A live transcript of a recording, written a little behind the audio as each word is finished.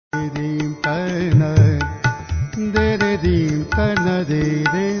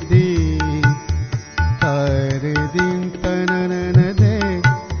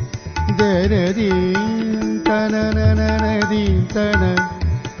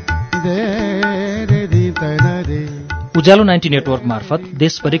90 network मार्फत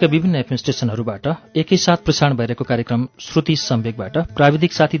देशभरिका विभिन्न एफएम स्टेशनहरूबाट एकैसाथ प्रसारण भइरहेको कार्यक्रम श्रुति सम्वेकबाट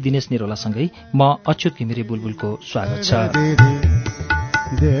प्राविधिक साथी दिनेश निरोलासँगै म अच्युत घिमिरे बुलबुलको स्वागत छ।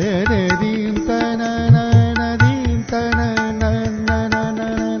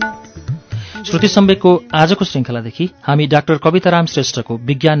 श्रुति सम्वेकको आजको श्रृङ्खलादेखि हामी डाक्टर कविताराम श्रेष्ठको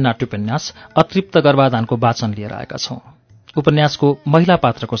विज्ञान नाट्योपन्यास अतृप्त गर्भाधानको वाचन लिएर आएका छौं। उपन्यासको महिला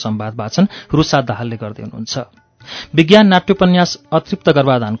पात्रको संवाद वाचन रुसा दाहालले गर्दै हुनुहुन्छ। विज्ञान नाट्योपन्यास अतृप्त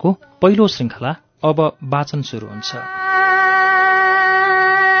गर्भाधानको पहिलो श्रृङ्खला अब वाचन सुरु हुन्छ।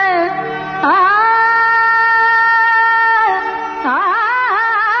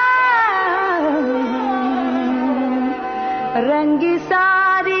 रंगी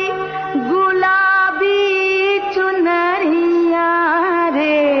सारी गुलाबी चुनरिया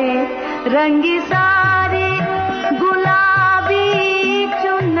रे, रंगी सारी गुलाबी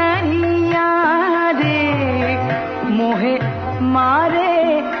चुनरिया रे, मोहे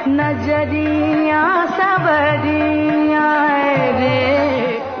मारे नजरिया सबरिया रे।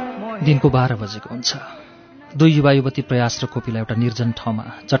 दिनको 12 बजेको हुन्छ। दुई युवा युवती प्रयास र कोपिला एउटा निर्जन ठाउँमा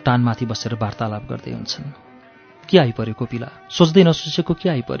चट्टानमाथि बसेर वार्तालाप गर्दै हुन्छन्। के आइपर्यो कोपिला? सोच्दै नसोचेको के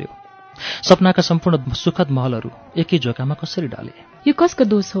आइपर्यो? सपनाका सम्पूर्ण सुखद महलहरू एकै झोकामा कसरी डाले? यो कसको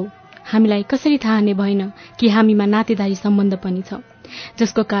दोष हो? हामीलाई कसरी थाहा नै भएन कि हामीमा नातेदारी सम्बन्ध पनि छ,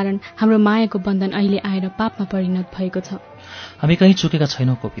 जसको कारण हाम्रो मायाको बन्धन अहिले आएर पापमा परिणत भएको छ। हामी कहीँ चुकेका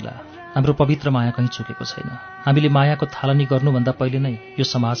छैनौँ कोपिला। हाम्रो पवित्र माया कहीँ चुकेको छैन। हामीले मायाको थालनी गर्नुभन्दा पहिले नै यो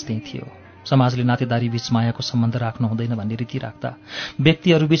समाज त्यही थियो। समाजले नातेदारी बीच मायाको सम्बन्ध राख्नु हुँदैन भन्ने रीति राख्दा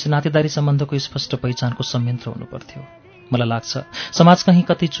व्यक्तिहरूबीच नातेदारी सम्बन्धको स्पष्ट पहिचानको संयन्त्र हुनुपर्थ्यो। मलाई लाग्छ समाज कहीँ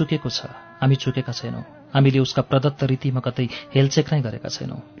कतै चुकेको छ। हामी चुकेका छैनौँ। हामीले उसका प्रदत्त रीतिमा कतै हेलचेक नै गरेका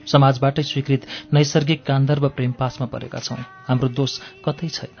छैनौँ। समाजबाटै स्वीकृत नैसर्गिक गान्धर्व प्रेमपासमा परेका छौँ। हाम्रो दोष कतै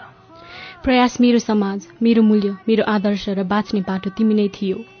छैन। प्रयास मेरो समाज, मेरो मूल्य, मेरो आदर्श र बाँच्ने बाटो तिमी नै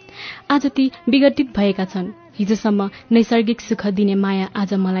थियो। आज ती विघटित भएका छन्। हिजोसम्म नैसर्गिक सुख दिने माया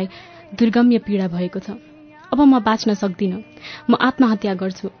आज मलाई दुर्गम्य पीडा भएको छ। अब म बाँच्न सक्दिन। म आत्महत्या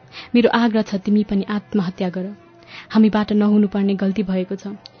गर्छु। मेरो आग्रह छ तिमी पनि आत्महत्या गर। हामीबाट नहुनुपर्ने गल्ती भएको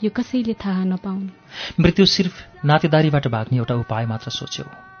छ। यो कसैले थाहा नपाउनु। मृत्यु सिर्फ नातेदारीबाट भाग्ने एउटा उपाय मात्र सोच्यौ।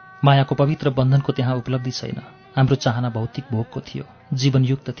 मायाको पवित्र बन्धनको त्यहाँ उपलब्धि छैन। हाम्रो चाहना भौतिक भोगको थियो,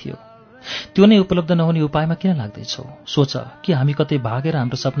 जीवनयुक्त थियो। त्यो नै उपलब्ध नहुने उपायमा किन लाग्दैछौ? सोच कि हामी कतै भागेर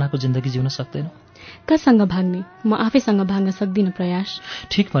हाम्रो सपनाको जिन्दगी जिउन सक्दैनौँ। कसँग भाग्ने? म आफैसँग भाग्न सक्दिनँ प्रयास।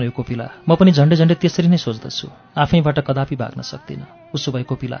 ठिक भन्यो कोपिला। म पनि झन्डै झन्डै त्यसरी नै सोच्दछु। आफैबाट कदापि भाग्न सक्दिनँ। उसो भए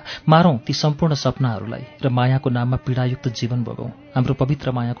कोपिला, मारौँ ती सम्पूर्ण सपनाहरूलाई र मायाको नाममा पीडायुक्त जीवन भोगौँ। हाम्रो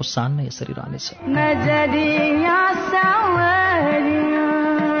पवित्र मायाको सान नै यसरी रहनेछ।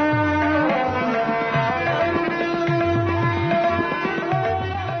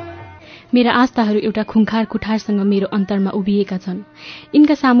 मेरा आस्थाहरू एउटा खुङखार कुठारसँग मेरो अन्तरमा उभिएका छन्।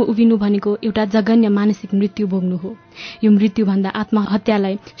 यिनका सामु उभिनु भनेको एउटा जघन्य मानसिक मृत्यु भोग्नु हो। यो मृत्युभन्दा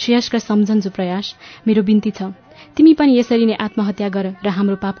आत्महत्यालाई श्रेयस्कर सम्झन्छु प्रयास। मेरो बिन्ती छ तिमी पनि यसरी नै आत्महत्या गर र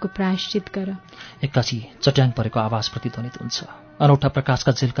हाम्रो पापको प्रायश्चित गर। एक्कासी चट्याङ परेको आवाज प्रतिध्वनित हुन्छ। अनौठा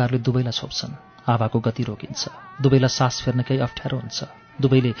प्रकाशका झिल्काहरूले दुवैलाई छोप्छन्। हावाको गति रोकिन्छ। दुवैलाई सास फेर्न केही अप्ठ्यारो हुन्छ।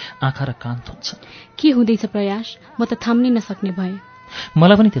 दुवैले आँखा र कान थुन्छन्। के हुँदैछ प्रयास? म त थाम्नै नसक्ने भए।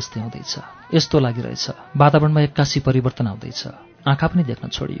 मलाई पनि त्यस्तै हुँदैछ। यस्तो लागिरहेछ वातावरणमा एक्कासी परिवर्तन आउँदैछ। आँखा पनि देख्न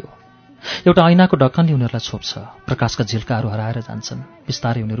छोडियो। एउटा ऐनाको ढक्कनले उनीहरूलाई छोप्छ। प्रकाशका झिल्काहरू हराएर जान्छन्।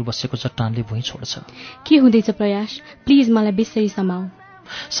 बिस्तारै उनीहरू बसेको चट्टानले भुइँ छोड्छ। के हुँदैछ प्रयास? प्लिज मलाई बेसरी समाऊ।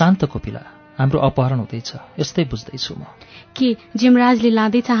 शान्त कोपिला, हाम्रो अपहरण हुँदैछ। यस्तै बुझ्दैछु म। के जिमराजले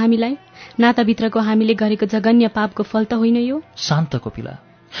लाँदैछ हामीलाई? नाताभित्रको हामीले गरेको जघन्य पापको फल त होइन यो? शान्त कोपिला,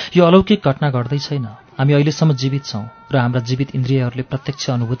 यो अलौकिक घटना घट्दै छैन। हामी अहिलेसम्म जीवित छौँ र हाम्रा जीवित इन्द्रियहरूले प्रत्यक्ष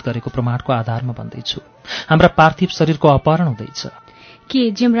अनुभूत गरेको प्रमाणको आधारमा भन्दैछु। हाम्रा पार्थिव शरीरको अपहरण हुँदैछ।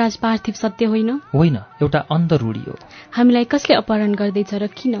 के जिमराज पार्थिव सत्य होइन? होइन, एउटा अन्ध रूढी हो। हामीलाई कसले अपहरण गर्दैछ र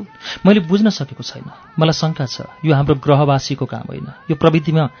किन? मैले बुझ्न सकेको छैन। मलाई शङ्का छ यो हाम्रो ग्रहवासीको काम होइन। यो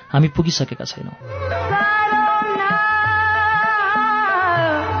प्रविधिमा हामी पुगिसकेका छैनौँ।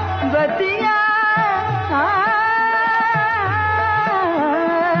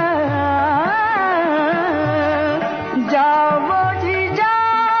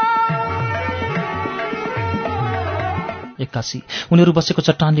 एक्कासी उनीहरू बसेको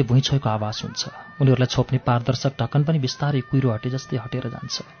चट्टानले भुइँ छोएको आवाज हुन्छ। उनीहरूलाई छोप्ने पारदर्शक ढक्कन पनि बिस्तारै कुहिरो हटे जस्तै हटेर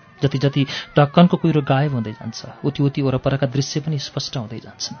जान्छ। जति जति ढक्कनको कुहिरो गायब हुँदै जान्छ उति उति वरपरका दृश्य पनि स्पष्ट हुँदै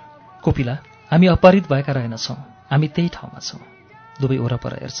जान्छन्। कोपिला, हामी अपरित भएका रहेनछौँ, हामी त्यही ठाउँमा छौँ। दुवै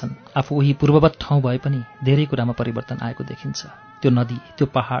वरपर हेर्छन्। आफू उही पूर्ववत ठाउँ भए पनि धेरै कुरामा परिवर्तन आएको देखिन्छ। त्यो नदी, त्यो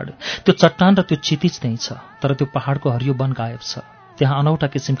पहाड, त्यो चट्टान र त्यो क्षितिज त्यही छ, तर त्यो पहाडको हरियो वन गायब छ। त्यहाँ अनौठा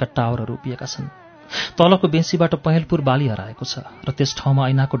किसिमका टावरहरू उभिएका छन्। तलको बेँसीबाट पहेँलपुर बाली हराएको छ र त्यस ठाउँमा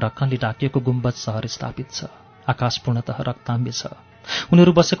ऐनाको ढक्कनले ढाकिएको गुम्बज सहर स्थापित छ। आकाश पूर्णतः रक्ताम्बे छ।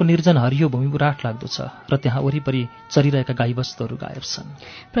 उनीहरू बसेको निर्जन हरियो भूमि उराठ लाग्दो छ र त्यहाँ वरिपरि चरिरहेका गाईबस्तुहरू गायब छन्।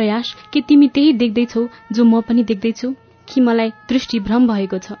 प्रयास, के तिमी त्यही देख्दैछौ जो म पनि देख्दैछु, कि मलाई दृष्टिभ्रम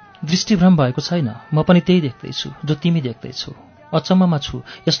भएको छ? दृष्टिभ्रम भएको छैन, म पनि त्यही देख्दैछु जो तिमी देख्दैछौ। अचम्ममा छु,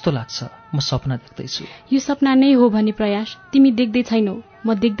 यस्तो लाग्छ म सपना देख्दैछु। यो सपना नै हो भने प्रयास, तिमी देख्दै छैनौ,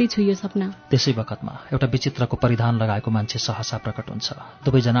 म देख्दैछु यो सपना। त्यसै बखतमा एउटा विचित्रको परिधान लगाएको मान्छे सहसा प्रकट हुन्छ।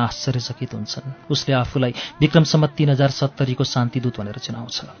 दुवैजना आश्चर्यचकित हुन्छन्। उसले आफूलाई विक्रम सम्वत 3070 को शान्तिदूत भनेर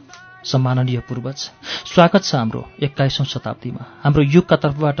चिनाउँछ। सम्माननीय पूर्वज, स्वागत छ हाम्रो 21औं शताब्दीमा। हाम्रो युगका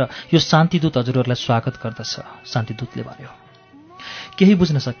तर्फबाट यो शान्तिदूत हजुरहरूलाई स्वागत गर्दछ, शान्तिदूतले भन्यो। केही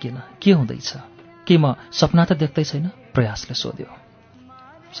बुझ्न सकिएन। के हुँदैछ? के म सपना त देख्दै छैन? प्रयासले सोध्यो।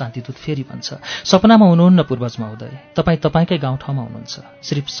 शान्तिदूत फेरि भन्छ, सपनामा हुनुहुन्न पूर्वज महोदय, तपाईँ तपाईँकै गाउँठाउँमा हुनुहुन्छ।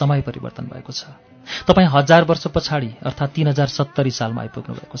 सिर्फ समय परिवर्तन भएको छ। तपाईँ 1000 वर्ष पछाडि अर्थात् 3070 सालमा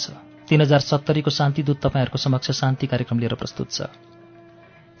आइपुग्नु भएको छ। 3070 को शान्तिदूत तपाईँहरूको समक्ष शान्ति कार्यक्रम लिएर प्रस्तुत छ।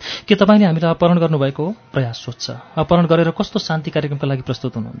 के तपाईँले हामीलाई अपहरण गर्नुभएको हो? प्रयास सोध्छ। अपहरण गरेर कस्तो शान्ति कार्यक्रमका लागि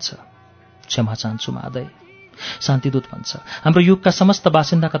प्रस्तुत हुनुहुन्छ? क्षमा चाहन्छु महोदय, शान्तिदूत भन्छ। हाम्रो युगका समस्त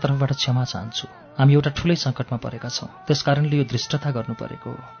बासिन्दाका तर्फबाट क्षमा चाहन्छु। हामी एउटा ठूलै सङ्कटमा परेका छौँ, त्यसकारणले यो धृष्टता गर्नु परेको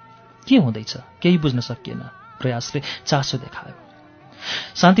हो। के हुँदैछ? केही बुझ्न सकिएन। प्रयासले चासो देखायो।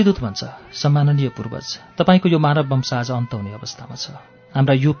 शान्तिदूत भन्छ, सम्माननीय पूर्वज, तपाईँको यो मानव वंश आज अन्त हुने अवस्थामा छ।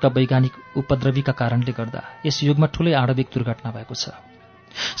 हाम्रा युगका वैज्ञानिक उपद्रवीका कारणले गर्दा यस युगमा ठूलै आणविक दुर्घटना भएको छ।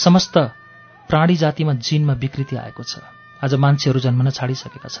 समस्त प्राणी जातिमा जीनमा विकृति आएको छ। आज मान्छेहरू जन्मन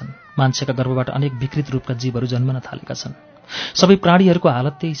छाडिसकेका छन्। मान्छेका गर्भबाट अनेक विकृत रूपका जीवहरू जन्मन थालेका छन्। सबै प्राणीहरूको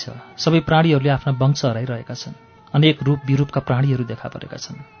हालत त्यही छ। सबै प्राणीहरूले आफ्ना वंश हराइरहेका छन्। अनेक रूप विरूपका प्राणीहरू देखा परेका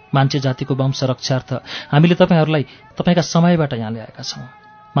छन्। मान्छे जातिको वंश रक्षार्थ हामीले तपाईँहरूलाई तपाईँका समयबाट यहाँ ल्याएका छौँ।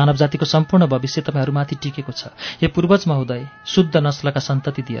 मानव जातिको सम्पूर्ण भविष्य तपाईँहरूमाथि टिकेको छ। हे पूर्वज महोदय, शुद्ध नस्लका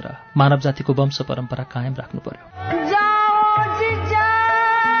सन्तति दिएर मानव जातिको वंश परम्परा कायम राख्नु पर्यो।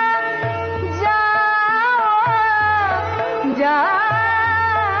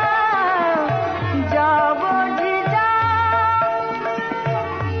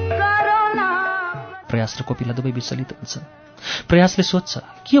 प्रयास र कोपिला दुवै विचलित हुन्छन्। प्रयासले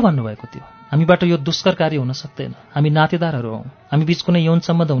सोध्छ, के भन्नुभएको थियो? हामीबाट यो दुष्कर कार्य हुन सक्दैन। हामी नातेदारहरू हौँ। हामी बीच कुनै यौन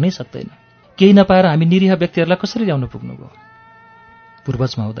सम्बन्ध हुनै सक्दैन। केही नपाएर हामी निरीह व्यक्तिहरूलाई कसरी ल्याउन पुग्नुभयो?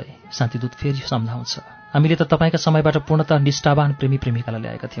 पूर्वज महोदय, शान्तिदूत फेरि सम्झाउँछ, हामीले त तपाईँका समयबाट पूर्णतः निष्ठावान प्रेमी प्रेमिकालाई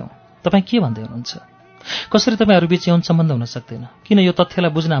ल्याएका थियौँ। तपाईँ के भन्दै हुनुहुन्छ? कसरी तपाईँहरू बीच यौन सम्बन्ध हुन सक्दैन? किन यो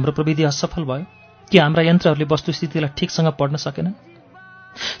तथ्यलाई बुझ्न हाम्रो प्रविधि असफल भयो? के हाम्रा यन्त्रहरूले वस्तुस्थितिलाई ठिकसँग पढ्न सकेनन्?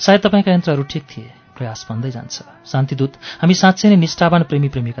 सायद तपाईँका यन्त्रहरू ठिक थिए, प्रयास भन्दै जान्छ। शान्तिदूत, हामी साँच्चै नै निष्ठावान प्रेमी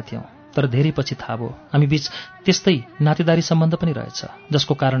प्रेमिका थियौँ, तर धेरै पछि थाहा भयो हामी बीच त्यस्तै नातेदारी सम्बन्ध पनि रहेछ,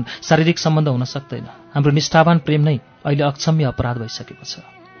 जसको कारण शारीरिक सम्बन्ध हुन सक्दैन। हाम्रो निष्ठावान प्रेम नै अहिले अक्षम्य अपराध भइसकेको छ।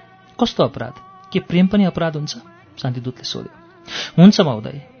 कस्तो अपराध? के प्रेम पनि अपराध हुन्छ? शान्तिदूतले सोध्यो। हुन्छ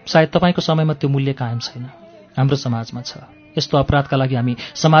महोदय, सायद तपाईँको समयमा त्यो मूल्य कायम छैन। हाम्रो समाजमा छ। यस्तो अपराधका लागि हामी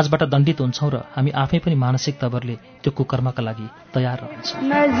समाजबाट दण्डित हुन्छौँ र हामी आफै पनि मानसिक तवरले त्यो कुकर्मका लागि तयार रहन्छौँ।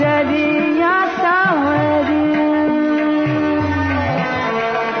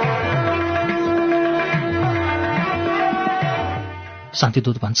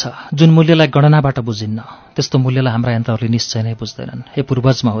 शान्तिदूत भन्छ, जुन मूल्यलाई गणनाबाट बुझिन्न त्यस्तो मूल्यलाई हाम्रा यन्त्रहरूले निश्चय नै बुझ्दैनन्। हे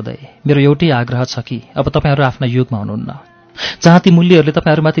पूर्वज महोदय, मेरो एउटै आग्रह छ कि अब तपाईँहरू आफ्ना युगमा हुनुहुन्न, जहाँ ती मूल्यहरूले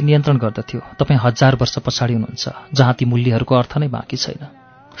तपाईँहरूमाथि नियन्त्रण गर्दथ्यो। तपाईँ 1000 वर्ष पछाडि हुनुहुन्छ, जहाँ ती मूल्यहरूको अर्थ नै बाँकी छैन।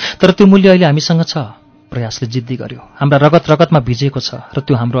 तर त्यो मूल्य अहिले हामीसँग छ। प्रयासले जिद्दी गर्यो। हाम्रा रगत रगतमा भिजेको छ र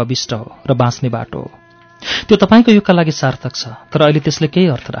त्यो हाम्रो अभिष्ट हो र बाँच्ने बाटो हो। त्यो तपाईँको युगका लागि सार्थक छ, तर अहिले त्यसले केही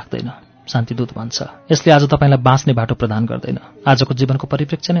अर्थ राख्दैन। शान्तिदूत भन्छ, यसले आज तपाईँलाई बाँच्ने बाटो प्रदान गर्दैन। आजको जीवनको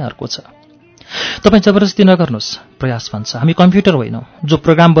परिप्रेक्ष्य नै अर्को छ। तपाईँ जबरजस्ती नगर्नुहोस्, प्रयास भन्छ। हामी कम्प्युटर होइनौँ जो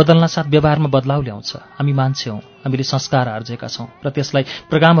प्रोग्राम बदल्न साथ व्यवहारमा बदलाव ल्याउँछ। हामी मान्छे हौँ। हामीले संस्कार आर्जेका छौँ र त्यसलाई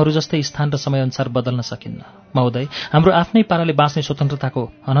प्रोग्रामहरू जस्तै स्थान र समयअनुसार बदल्न सकिन्न। महोदय, हाम्रो आफ्नै पाराले बाँच्ने स्वतन्त्रताको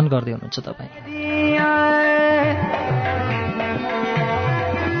हनन गर्दै हुनुहुन्छ तपाईँ।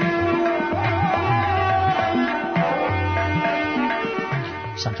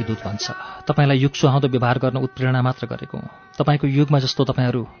 शान्तिदूत भन्छ, तपाईँलाई युग सुहाउँदो व्यवहार गर्न उत्प्रेरणा मात्र गरेको हुँ। तपाईँको युगमा जस्तो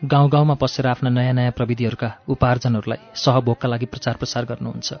तपाईँहरू गाउँ गाउँमा पसेर आफ्ना नयाँ नयाँ प्रविधिहरूका उपार्जनहरूलाई सहभोगका लागि प्रचार प्रसार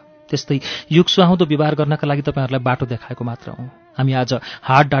गर्नुहुन्छ, त्यस्तै युग सुहाउँदो व्यवहार गर्नका लागि तपाईँहरूलाई बाटो देखाएको मात्र हुँ। हामी आज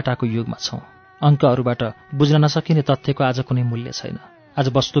हार्ड डाटाको युगमा छौँ। अङ्कहरूबाट बुझ्न नसकिने तथ्यको आज कुनै मूल्य छैन।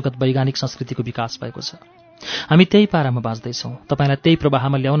 आज वस्तुगत वैज्ञानिक संस्कृतिको विकास भएको छ। हामी त्यही पारामा बाँच्दैछौँ। तपाईँलाई त्यही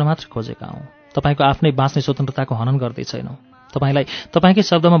प्रवाहमा ल्याउन मात्र खोजेका हौँ। तपाईँको आफ्नै बाँच्ने स्वतन्त्रताको हनन गर्दै छैनौँ। तपाईँलाई तपाईँकै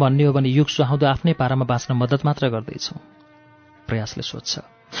शब्दमा भन्ने हो भने युग सुहाउँदो आफ्नै पारामा बाँच्न मद्दत मात्र गर्दैछौँ। प्रयासले सोध्छ,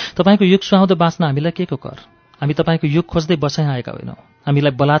 तपाईँको युग सुहाउँदो बाँच्न हामीलाई के को कर? हामी तपाईँको युग खोज्दै बसाइ आएका होइनौँ।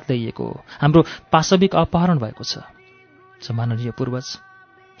 हामीलाई बलात् ल्याइएको हो। हाम्रो पाशविक अपहरण भएको छ। सम्माननीय पूर्वज,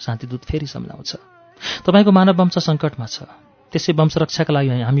 शान्तिदूत फेरि सम्झाउँछ, तपाईँको मानव वंश सङ्कटमा छ। त्यसै वंशरक्षाका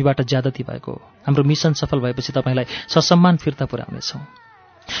लागि हामीबाट ज्यादती भएको हो। हाम्रो मिसन सफल भएपछि तपाईँलाई ससम्मान फिर्ता पुर्याउनेछौँ।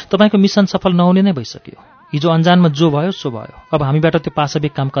 तपाईँको मिसन सफल नहुने नै भइसक्यो। हिजो अन्जानमा जो भयो सो भयो। अब हामीबाट त्यो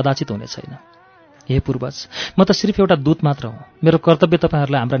पाशविक काम कदाचित हुने छैन। हे पूर्वज, म त सिर्फ एउटा दूत मात्र हुँ। मेरो कर्तव्य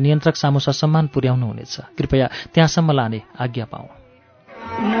तपाईँहरूलाई हाम्रा नियन्त्रक सामु ससम्मान पुर्याउनु हुनेछ। कृपया त्यहाँसम्म लाने आज्ञा पाऊँ।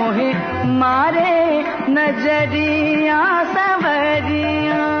 मोहे मारे नजरिया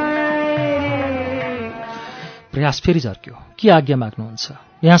सवरिया। प्रयास फेरि झर्क्यो। के आज्ञा माग्नुहुन्छ?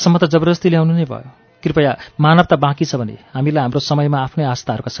 यहाँसम्म त जबरजस्ती ल्याउनु नै भयो। कृपया मानवता बाँकी छ भने हामीलाई हाम्रो समयमा आफ्नै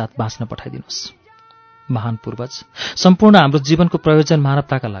आस्थाहरूका साथ बाँच्न पठाइदिनुहोस्। महान पूर्वज, सम्पूर्ण हाम्रो जीवनको प्रयोजन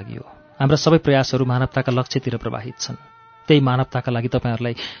मानवताका लागि हो। हाम्रा सबै प्रयासहरू मानवताका लक्ष्यतिर प्रवाहित छन्। त्यही मानवताका लागि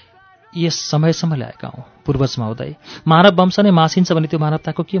तपाईँहरूलाई यस समयसम्म ल्याएका हौँ। पूर्वज महोदय, मानव वंश नै मासिन्छ भने त्यो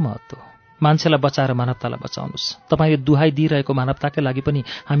मानवताको के महत्त्व? मान्छेलाई बचाएर मानवतालाई बचाउनुहोस्। तपाईँले दुहाई दिइरहेको मानवताकै लागि पनि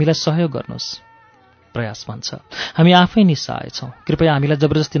हामीलाई सहयोग गर्नुहोस्। प्रयास भन्छ, हामी आफै निस्सहाय छौँ। कृपया हामीलाई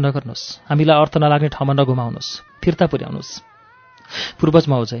जबरजस्ती नगर्नुहोस्। हामीलाई अर्थ नलाग्ने ठाउँमा नघुमाउनुहोस्। फिर्ता पुर्याउनुहोस्। पूर्वज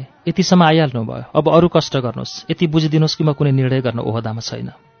महोदय, यतिसम्म आइहाल्नु भयो। अब अरू कष्ट गर्नुहोस्। यति बुझिदिनुहोस् कि म कुनै निर्णय गर्न ओहदामा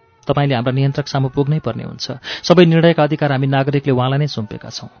छैन। तपाईँले हाम्रा नियन्त्रक सामु पुग्नै पर्ने हुन्छ। सबै निर्णयका अधिकार हामी नागरिकले उहाँलाई नै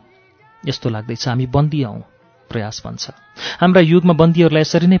सुम्पेका छौँ। यस्तो लाग्दैछ हामी बन्दी हौँ। प्रयास भन्छ, हाम्रा युगमा बन्दीहरूलाई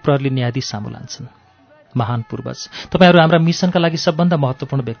यसरी नै प्रहरीले न्यायाधीश सामु लान्छन्। महान पूर्वज, तपाईँहरू हाम्रा मिसनका लागि सबभन्दा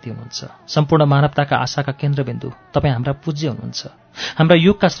महत्त्वपूर्ण व्यक्ति हुनुहुन्छ। सम्पूर्ण मानवताका आशाका केन्द्रबिन्दु तपाईँ हाम्रा पूज्य हुनुहुन्छ। हाम्रा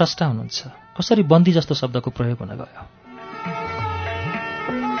युगका स्रष्टा हुनुहुन्छ। कसरी बन्दी जस्तो शब्दको प्रयोग हुन गयो?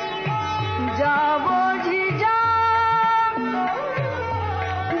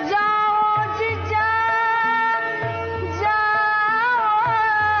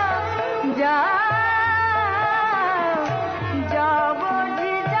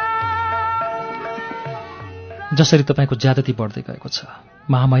 जसरी तपाईँको ज्यादती बढ्दै गएको छ।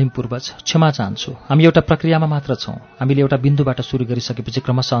 महामहिम पूर्वज, क्षमा चाहन्छु। हामी एउटा प्रक्रियामा मात्र छौँ। हामीले एउटा बिन्दुबाट सुरु गरिसकेपछि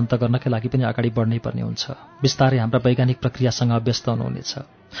क्रमशः अन्त गर्नकै लागि पनि अगाडि बढ्नै पर्ने हुन्छ। बिस्तारै हाम्रा वैज्ञानिक प्रक्रियासँग अभ्यस्त हुनुहुनेछ।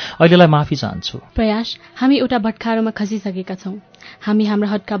 अहिलेलाई माफी चाहन्छु। प्रयास, हामी एउटा भटकारोमा खसिसकेका छौँ। हामी हाम्रो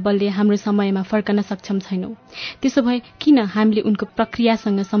हदका बलले हाम्रो समयमा फर्कन सक्षम छैनौँ। त्यसो भए किन हामीले उनको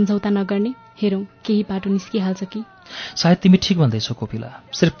प्रक्रियासँग सम्झौता नगर्ने? हेरौँ केही बाटो निस्किहाल्छ कि। सायद तिमी ठिक भन्दैछौ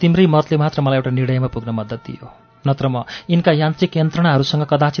कोपिला। सिर्फ तिम्रै मतले मात्र मलाई एउटा निर्णयमा पुग्न मद्दत दियो। नत्र म यिनका यान्त्रिक यन्त्रणाहरूसँग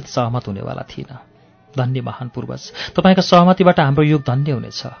कदाचित सहमत हुनेवाला थिइनँ। धन्य महान पूर्वज, तपाईँका सहमतिबाट हाम्रो युग धन्य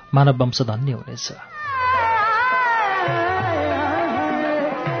हुनेछ। मानव वंश धन्य हुनेछ।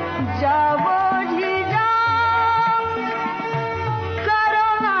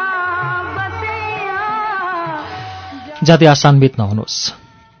 ज्यादै आशान्वित नहुनुहोस्।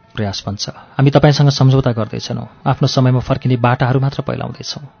 प्रयास भन्छ, हामी तपाईँसँग सम्झौता गर्दैछौँ। आफ्नो समयमा फर्किने बाटाहरू मात्र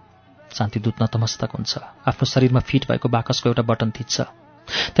पैलाउँदैछौँ। शान्तिदूत नतमस्तक हुन्छ। आफ्नो शरीरमा फिट भएको बाकसको एउटा बटन थिच्छ।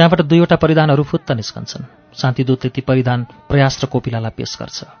 त्यहाँबाट दुईवटा परिधानहरू फुत्त निस्कन्छन्। शान्तिदूतले ती परिधान प्रयास र कोपिलालाई पेश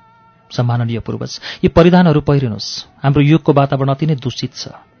गर्छ। सम्माननीय पूर्वज, यी परिधानहरू पहिरिनुहोस्। हाम्रो युगको वातावरण अति नै दूषित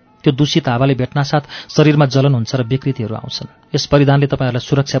छ। त्यो दूषित हावाले भेट्नासाथ शरीरमा जलन हुन्छ र विकृतिहरू आउँछन्। यस परिधानले तपाईँहरूलाई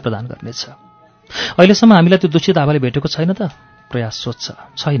सुरक्षा प्रदान गर्नेछ। अहिलेसम्म हामीलाई त्यो दूषित हावाले भेटेको छैन त? प्रयास सोध्छ,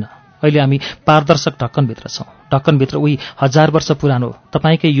 छैन। अहिले हामी पारदर्शक ढक्कनभित्र छौँ। ढक्कनभित्र उही 1000 वर्ष पुरानो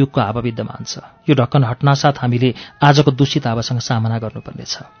तपाईँकै युगको हावा विद्यमान छ। यो ढक्कन हट्नासाथ हामीले आजको दूषित हावासँग सामना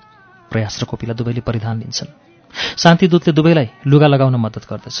गर्नुपर्नेछ। प्रयास र कोपिला दुवैले परिधान लिन्छन्। शान्तिदूतले दुवैलाई लुगा लगाउन मद्दत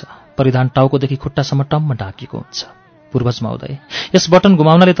गर्दछ। परिधान टाउकोदेखि खुट्टासम्म टम्म ढाकिएको हुन्छ। पूर्वज महोदय, यस बटन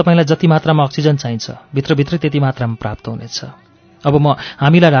घुमाउनाले तपाईँलाई जति मात्रामा अक्सिजन चाहिन्छ भित्रभित्रै त्यति मात्रामा प्राप्त हुनेछ। अब म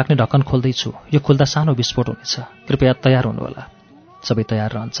हामीलाई राख्ने ढक्कन खोल्दैछु। यो खुल्दा सानो विस्फोट हुनेछ। कृपया तयार हुनुहोला। सबै तयार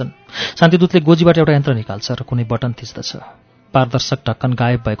रहन्छन्। शान्तिदूतले गोजीबाट एउटा यन्त्र निकाल्छ र कुनै बटन थिच्दछ। पारदर्शक ढक्कन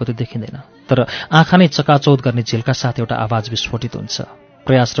गायब भएको त देखिँदैन, तर आँखा नै चकाचौध गर्ने झिल्का साथ एउटा आवाज विस्फोटित हुन्छ।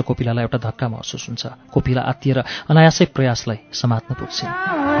 प्रयास र कोपिलालाई एउटा धक्का महसुस हुन्छ। कोपिला आत्तिएर अनायासै प्रयासलाई समात्न पुग्छिन्।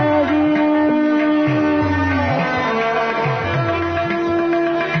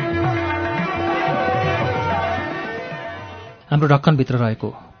 हाम्रो ढक्कनभित्र रहेको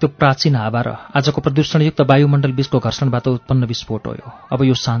त्यो प्राचीन हावा र आजको प्रदूषणयुक्त वायुमण्डल बीचको घर्षणबाट उत्पन्न विस्फोट हो यो। अब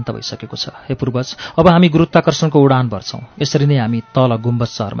यो शान्त भइसकेको छ। हे पूर्वज, अब हामी गुरुत्वाकर्षणको उडान भर्छौँ। यसरी नै हामी तल गुम्बज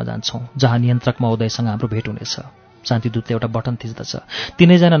सहरमा जान्छौँ, जहाँ नियन्त्रक महोदयसँग हाम्रो भेट हुनेछ। शान्तिदूतले एउटा बटन थिच्दछ।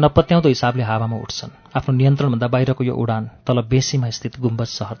 तिनैजना नपत्याउँदो हिसाबले हावामा उठ्छन्। आफ्नो नियन्त्रणभन्दा बाहिरको यो उडान तल बेसीमा स्थित गुम्बज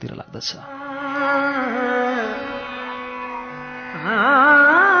सहरतिर लाग्दछ।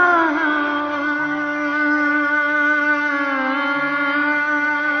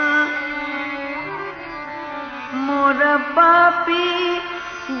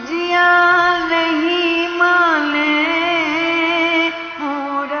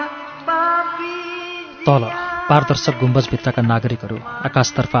 तल पारदर्शक गुम्बजभित्रका नागरिकहरू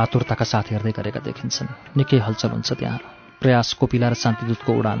आकाशतर्फ आतुरताका साथ हेर्दै गरेका देखिन्छन्। निकै हलचल हुन्छ त्यहाँ। प्रयास, कोपिला र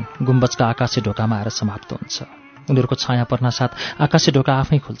शान्तिदूतको उडान गुम्बजका आकाशे ढोकामा आएर समाप्त हुन्छ। उनीहरूको छाया पर्नासाथ आकाशे ढोका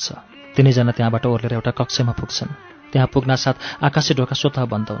आफै खुल्छ। तिनैजना त्यहाँबाट ओर्लेर एउटा कक्षमा पुग्छन्। त्यहाँ पुग्नासाथ आकाशे ढोका स्वतः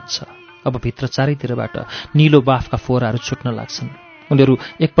बन्द हुन्छ। अब भित्र चारैतिरबाट निलो बाफका फोहराहरू छुट्न लाग्छन्। उनीहरू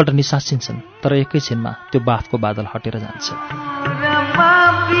एकपल्ट निसासिन्छन्, तर एकैछिनमा त्यो बाफको बादल हटेर जान्छ।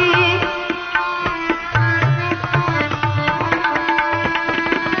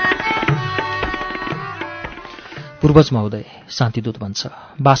 पूर्वज महोदय, शान्तिदूत भन्छ,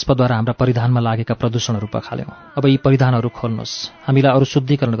 बाष्पद्वारा हाम्रा परिधानमा लागेका प्रदूषणहरू पखाल्यौँ। अब यी परिधानहरू खोल्नुहोस्, हामीलाई अरू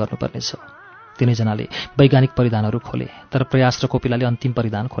शुद्धिकरण गर्नुपर्नेछ। तिनैजनाले वैज्ञानिक परिधानहरू खोले, तर प्रयास र कोपिलाले अन्तिम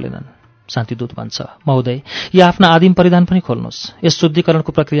परिधान खोलेनन्। शान्तिदूत भन्छ, महोदय, यी आफ्ना आदिम परिधान पनि खोल्नुहोस्। यस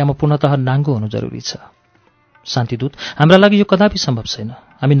शुद्धिकरणको प्रक्रियामा पूर्णतः नाङ्गो हुनु जरुरी छ। शान्तिदूत, हाम्रा लागि यो कदापि सम्भव छैन।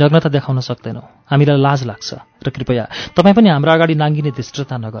 हामी नग्नता देखाउन सक्दैनौँ। हामीलाई लाज लाग्छ र कृपया तपाईँ पनि हाम्रो अगाडि नाङ्गिने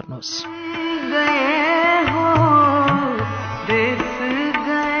धृष्टता नगर्नुहोस्।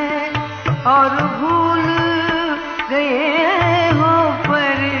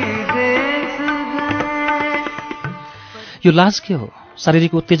 यो लाज के हो?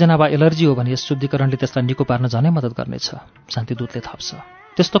 शारीरिक उत्तेजना वा एलर्जी हो भने यस शुद्धिकरणले त्यसलाई निको पार्न झनै मद्दत गर्नेछ। शान्तिदूतले थप्छ,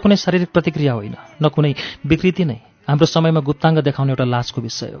 त्यस्तो कुनै शारीरिक प्रतिक्रिया होइन, न कुनै विकृति नै। हाम्रो समयमा गुप्ताङ्ग देखाउने एउटा लाजको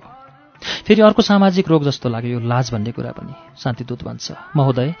विषय हो। फेरि अर्को सामाजिक रोग जस्तो लाग्यो यो लाज भन्ने कुरा पनि। शान्तिदूत भन्छ,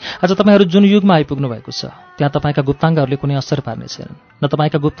 महोदय, आज तपाईँहरू जुन युगमा आइपुग्नु भएको छ, त्यहाँ तपाईँका गुप्ताङ्गहरूले कुनै असर पार्ने छैनन्, न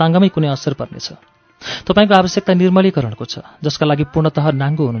तपाईँका गुप्ताङ्गमै कुनै असर पर्नेछ। तपाईँको आवश्यकता निर्मलीकरणको छ, जसका लागि पूर्णतः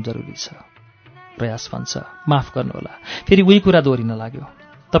नाङ्गो हुनु जरुरी छ। प्रयास भन्छ, माफ गर्नुहोला, फेरि उही कुरा दोहोरिन लाग्यो।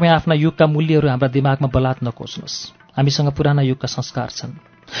 तपाईँ आफ्ना युगका मूल्यहरू हाम्रा दिमागमा बलात् नकोच्नुहोस्। हामीसँग पुराना युगका संस्कार छन्,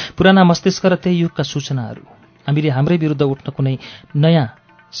 पुराना मस्तिष्क र त्यही युगका सूचनाहरू। हामीले हाम्रै विरुद्ध उठ्न कुनै नयाँ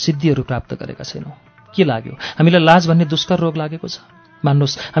सिद्धिहरू प्राप्त गरेका छैनौँ। के लाग्यो? हामीलाई लाज भन्ने दुष्कर रोग लागेको छ?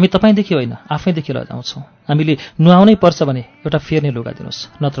 मान्नुहोस्, हामी तपाईँदेखि होइन, आफैदेखि लजाउँछौँ। हामीले नुहाउनै पर्छ भने एउटा फेर्ने लुगा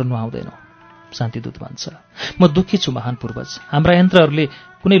दिनुहोस्, नत्र नुहाउँदैनौँ। शान्तिदूत भन्छ, म दुःखी छु महान पूर्वज, हाम्रा यन्त्रहरूले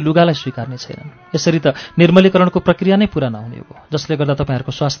कुनै लुगालाई स्वीकार्ने छैनन्। यसरी त निर्मलीकरणको प्रक्रिया नै पूरा नहुने हो, जसले गर्दा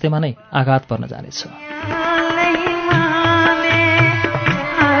तपाईँहरूको स्वास्थ्यमा नै आघात पर्न जानेछ।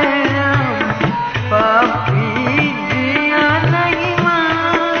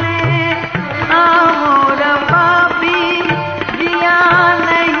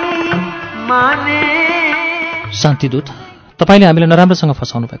 शान्तिदूत, तपाईँले हामीलाई नराम्रोसँग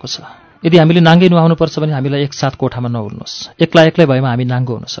फसाउनु भएको छ। यदि हामीले नाङ्गै नुहाउनुपर्छ भने हामीलाई एकसाथ कोठामा नउर्नुहोस्। एक्लै एक्लै भएमा हामी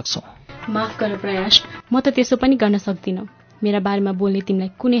नाङ्गो हुन सक्छौँ। माफ गर प्रयास, म त त्यसो पनि गर्न सक्दिनँ। मेरा बारेमा बोल्ने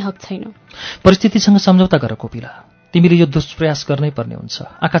तिमीलाई कुनै हक छैन। परिस्थितिसँग सम्झौता गर कोपिला, तिमीले यो दुष्प्रयास गर्नै पर्ने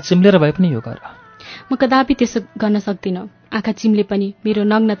हुन्छ। आँखा चिम्लेर भए पनि यो गर। म कदापि त्यसो गर्न सक्दिनँ। आँखा चिम्ले पनि मेरो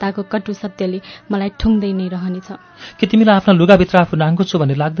नग्नताको कटु सत्यले मलाई ठुङ्दै नै रहनेछ। के तिमीलाई आफ्ना लुगाभित्र आफू नाङ्गो छु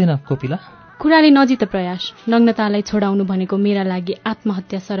भन्ने लाग्दैन कोपिला? कुराले नजित प्रयास, नग्नतालाई छोडाउनु भनेको मेरा लागि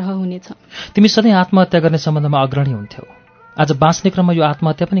आत्महत्या सरह हुनेछ। तिमी सधैँ आत्महत्या गर्ने सम्बन्धमा अग्रणी हुन्थ्यौ। आज बाँच्ने क्रममा यो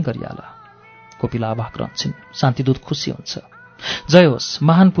आत्महत्या पनि गरिहाल। कोपिला अवाक रहन्छन्। शान्तिदूत खुसी हुन्छ। जय होस्,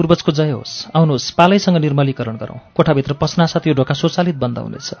 महान पूर्वजको जय होस्। आउनुहोस्, पालैसँग निर्मलीकरण गरौँ। कोठाभित्र पस्नासाथ यो ढोका स्वचालित बन्द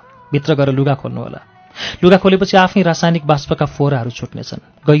हुनेछ। भित्र गएर लुगा खोल्नुहोला। लुगा खोलेपछि आफै रासायनिक बाष्पका फोहराहरू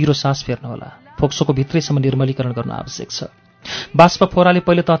छुट्नेछन्। गहिरो सास फेर्नुहोला। फोक्सोको भित्रैसम्म निर्मलीकरण गर्न आवश्यक छ। बाष्प फोहराले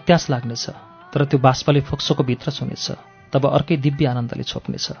पहिले त अत्यास लाग्नेछ, तर त्यो बाष्पले फोक्सोको भित्र छुनेछ। तब अर्कै दिव्य आनन्दले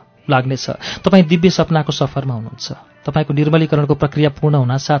छोप्नेछ। लाग्नेछ तपाईँ दिव्य सपनाको सफरमा हुनुहुन्छ। तपाईँको निर्मलीकरणको प्रक्रिया पूर्ण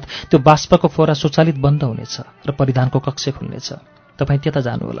हुनासाथ त्यो बाष्पको फोहरा स्वचालित बन्द हुनेछ र परिधानको कक्ष खुल्नेछ। तपाईँ त्यता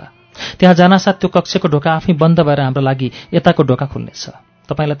जानुहोला। त्यहाँ जानासाथ त्यो कक्षको ढोका आफै बन्द भएर हाम्रो लागि यताको ढोका खुल्नेछ।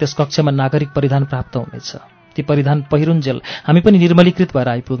 तपाईँलाई त्यस कक्षमा नागरिक परिधान प्राप्त हुनेछ। ती परिधान पहिरुन्जेल हामी पनि निर्मलीकृत भएर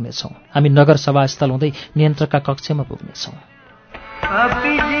आइपुग्नेछौँ। हामी नगर सभास्थल हुँदै नियन्त्रकका कक्षमा पुग्नेछौँ।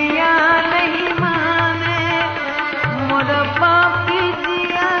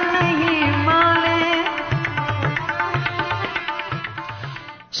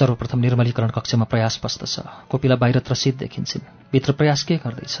 सर्वप्रथम निर्मलीकरण कक्षमा प्रयास बस्दछ। कोपिला बाहिर त्रसित देखिन्छन्। भित्र प्रयास के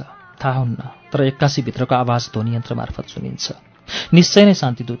गर्दैछ थाहा हुन्न, तर 81 भित्रको आवाज ध्वनि यन्त्र मार्फत सुनिन्छ। निश्चय नै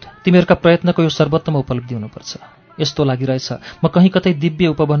शान्तिदूत, तिमीहरूका प्रयत्नको यो सर्वोत्तम उपलब्धि हुनुपर्छ। यस्तो लागिरहेछ म कहीँ कतै दिव्य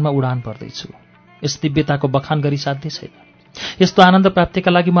उपवनमा उडान पर्दैछु। यस दिव्यताको बखान गरी साध्य छैन। यस्तो आनन्द प्राप्तिका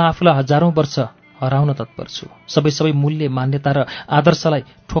लागि म आफूलाई हजारौं वर्ष हराउन तत्पर छु। सबै मूल्य, मान्यता र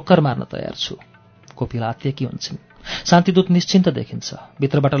आदर्शलाई ठोक्कर मार्न तयार छु। कोपिला आत्तेकी हुन्छन्। शान्तिदूत निश्चिन्त देखिन्छ।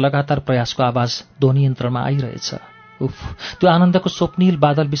 भित्रबाट लगातार प्रयासको आवाज ध्वनि यन्त्रमा आइरहेछ। उफ, त्यो आनन्दको स्वप्निल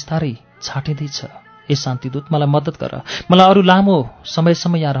बादल बिस्तारै छाटिँदैछ। हे शान्तिदूत, मलाई मद्दत गर, मलाई अरू लामो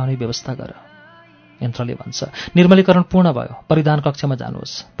समयसम्म यहाँ रहने व्यवस्था गर। यन्त्रले भन्छ, निर्मलीकरण पूर्ण भयो, परिधान कक्षमा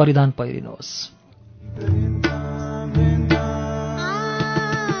जानुहोस्, परिधान पहिरिनुहोस्।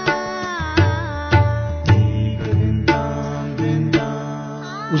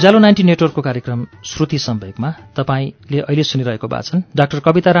 उज्यालो 90 नेटवर्कको कार्यक्रम श्रुति सम्वेकमा तपाईले अहिले सुनिरहेको वाचन डाक्टर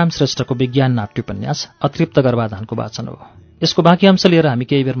कविताराम श्रेष्ठको विज्ञान नाट्योपन्यास अतृप्त गर्भाधानको वाचन हो। यसको बाँकी अंश लिएर हामी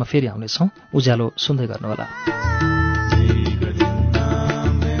केही बेरमा फेरि आउनेछौँ। उज्यालो सुन्दै गर्नुहोला।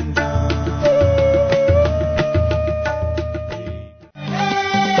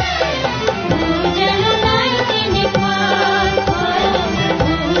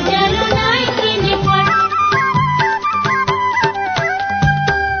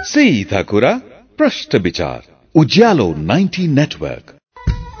 सीधा कुरा प्रश्न विचार उज्यालो 90 नेटवर्क।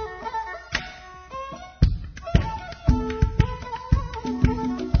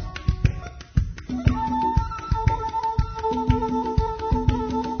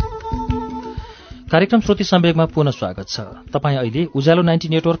 कार्यक्रम श्रुति सम्वेकमा पुनः स्वागत छ। तपाईँ अहिले उज्यालो 90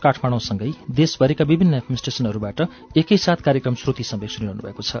 नेटवर्क काठमाडौँसँगै देशभरिका विभिन्न एफएम स्टेशनहरूबाट एकैसाथ कार्यक्रम श्रुति सम्वेक सुनिरहनु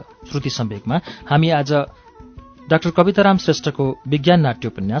भएको छ। श्रुति सम्वेकमा हामी आज डाक्टर कविताराम श्रेष्ठको विज्ञान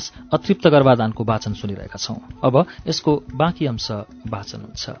नाट्योपन्यास अतृप्त गर्भाधानको वाचन सुनिरहेका छौं। अब यसको बाँकी अंश वाचन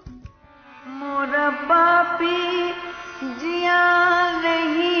हुन्छ। मोरा पापी जिया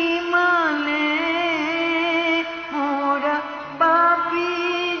नहीं माने, मोरा पापी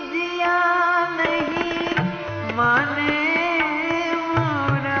जिया नहीं माने,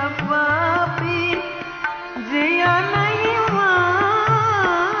 मोरा पापी जिया नहीं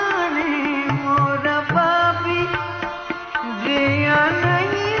माने, मोरा पापी जिया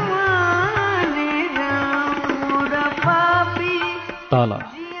नहीं माने, मोरा पापी। तल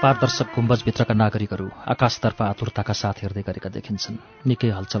पारदर्शक गुम्बजभित्रका नागरिकहरू आकाशतर्फ आतुरताका साथ हेर्दै गरेका देखिन्छन्। निकै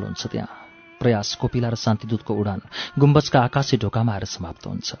हलचल हुन्छ त्यहाँ। प्रयास, कोपिला र शान्तिदूतको उडान गुम्बजका आकाशी ढोकामा आएर समाप्त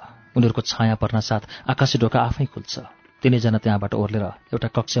हुन्छ। उनीहरूको छाया पर्नासाथ आकाशी ढोका आफै खुल्छ। तिनैजना त्यहाँबाट ओर्लेर एउटा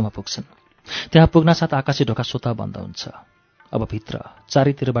कक्षमा पुग्छन्। त्यहाँ पुग्नासाथ आकाशी ढोका स्वतः बन्द हुन्छ। अब भित्र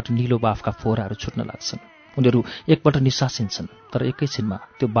चारैतिरबाट निलो बाफका फोहराहरू छुट्न लाग्छन्। उनीहरू एकपल्ट निसासिन्छन्, तर एकैछिनमा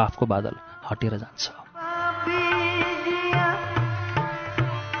त्यो बाफको बादल हटेर जान्छ।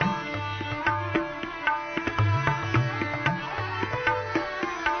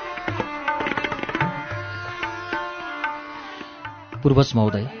 पूर्वज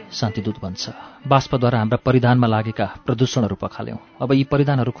महोदय, शान्तिदूत भन्छ, बाष्पद्वारा हाम्रा परिधानमा लागेका प्रदूषणहरू पखाल्यौं। अब यी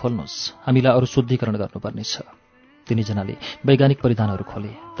परिधानहरू खोल्नुहोस्, हामीलाई अरू शुद्धिकरण गर्नुपर्नेछ। तिनीजनाले वैज्ञानिक परिधानहरू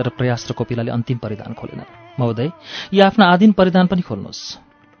खोले, तर प्रयास र कोपिलाले अन्तिम परिधान खोलेनन्। महोदय, यी आफ्ना आदिम परिधान पनि खोल्नुहोस्।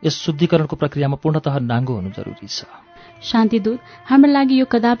 यस शुद्धिकरणको प्रक्रियामा पूर्णतः नाङ्गो हुनु जरुरी छ। शान्तिदूत, हाम्रो लागि यो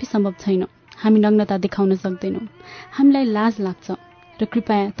कदापि सम्भव छैन। हामी नग्नता देखाउन सक्दैनौँ। हामीलाई लाज लाग्छ र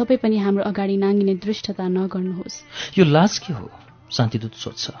कृपया तपाईँ पनि हाम्रो अगाडि नाङ्गिने दृष्टता नगर्नुहोस्। यो लाज के हो? शान्तिदूत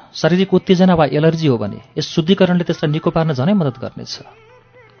सोध्छ। शारीरिक उत्तेजना वा एलर्जी हो भने यस शुद्धिकरणले त्यसलाई निको पार्न झनै मद्दत गर्नेछ।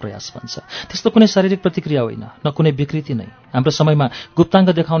 प्रयास भन्छ, त्यस्तो कुनै शारीरिक प्रतिक्रिया होइन, न कुनै विकृति नै। हाम्रो समयमा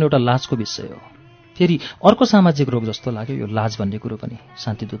गुप्ताङ्ग देखाउने एउटा लाजको विषय हो। फेरि अर्को सामाजिक रोग जस्तो लाग्यो यो लाज भन्ने कुरो पनि।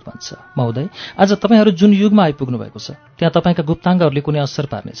 शान्तिदूत भन्छ, महोदय, आज तपाईँहरू जुन युगमा आइपुग्नु भएको छ त्यहाँ तपाईँका गुप्ताङ्गहरूले कुनै असर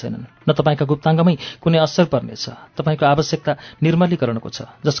पार्ने छैनन्, न तपाईँका गुप्ताङ्गमै कुनै असर पर्नेछ। तपाईँको आवश्यकता निर्मलीकरणको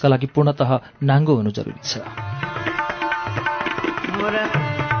छ, जसका लागि पूर्णतः नाङ्गो हुनु जरुरी छ।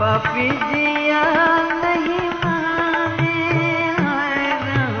 पापी जिया नहीं माने,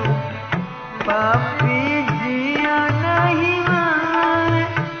 पापी जिया नहीं माने।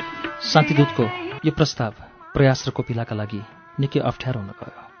 शान्तिदूतको यो प्रस्ताव प्रयास र कोपिलाका लागि निकै अप्ठ्यारो हुन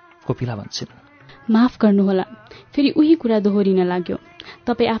गयो। कोपिला भन्छन्, माफ गर्नुहोला, फेरि उही कुरा दोहोरिन लाग्यो।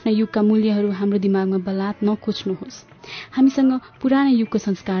 तपाईँ आफ्ना युगका मूल्यहरू हाम्रो दिमागमा बलात् नकोच्नुहोस्। हामीसँग पुराना युगको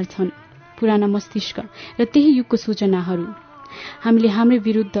संस्कार छन्, पुराना मस्तिष्क र त्यही युगको सूचनाहरू। हामीले हाम्रो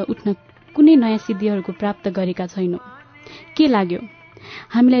विरुद्ध उठ्न कुनै नयाँ सिद्धिहरूको प्राप्त गरेका छैनौँ। के लाग्यो?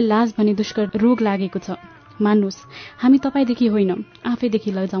 हामीलाई लाज भन्ने दुष्कर रोग लागेको छ। मान्नुहोस्, हामी तपाईँदेखि होइन,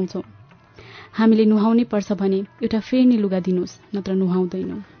 आफैदेखि लजाउँछौँ। हामीले नुहाउनै पर्छ भने एउटा फेर्ने लुगा दिनुहोस्, नत्र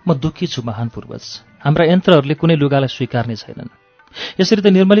नुहाउँदैनौँ। म दुःखी छु महान पूर्वज। हाम्रा यन्त्रहरूले कुनै लुगालाई स्वीकार्ने छैनन्। यसरी त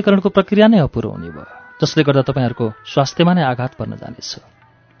निर्मलीकरणको प्रक्रिया नै अपुरो हुने भयो, जसले गर्दा तपाईँहरूको स्वास्थ्यमा नै आघात पर्न जानेछ।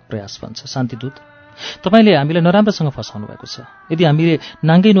 प्रयास भन्छ, शान्तिदूत, तपाईँले हामीलाई नराम्रोसँग फसाउनु भएको छ। यदि हामीले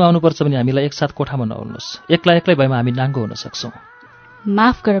नाङ्गै नुहाउनुपर्छ भने हामीलाई एकसाथ कोठामा नहुनुहोस्। एक्लै एक्लै भएमा हामी नाङ्गो हुन सक्छौँ।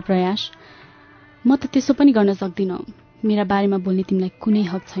 माफ गर प्रयास, म त त्यसो पनि गर्न सक्दिनँ। मेरा बारेमा बोल्ने तिमीलाई कुनै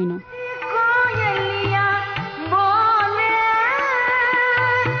हक छैन।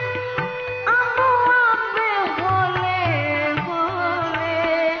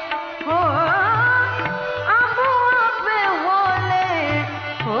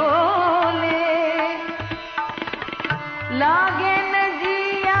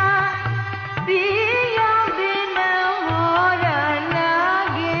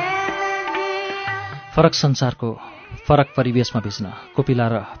 फरक संसारको फरक परिवेशमा भिज्न कोपिला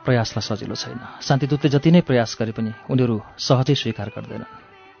र प्रयासलाई सजिलो छैन। शान्तिदूतले जति नै प्रयास गरे पनि उनीहरू सहजै स्वीकार गर्दैनन्।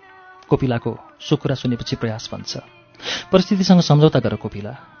 कोपिलाको सो कुरा सुनेपछि प्रयास भन्छ, परिस्थितिसँग सम्झौता गर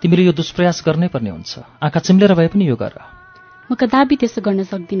कोपिला, तिमीले यो दुष्प्रयास गर्नै पर्ने हुन्छ। आँखा चिम्लेर भए पनि यो गर। म कदापि त्यसो गर्न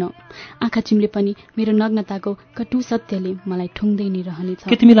सक्दिनँ। आँखा चिम्ले पनि मेरो नग्नताको कटु सत्यले मलाई ठुङ्दै नै रहनेछ।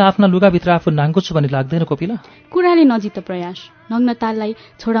 के तिमीलाई आफ्ना लुगाभित्र आफू नाङ्गो छु भन्ने लाग्दैन कोपिला? कुराले नजित प्रयास।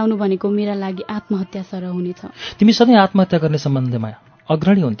 नग्नतालाई छोडाउनु भनेको मेरा लागि आत्महत्या सरह हुनेछ। तिमी सधैँ आत्महत्या गर्ने सम्बन्धमा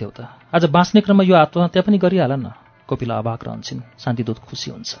अग्रणी हुन्थ्यौ त। आज बाँच्ने क्रममा यो आत्महत्या पनि गरिहाल न। कोपिला अभाग रहन्छन्। शान्तिदूत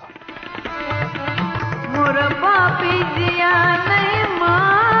खुसी हुन्छ।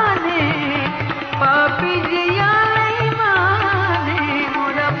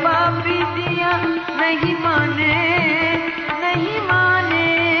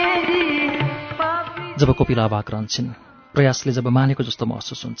 जब कोपिला अभाग रहन्छन्, प्रयासले जब मानेको जस्तो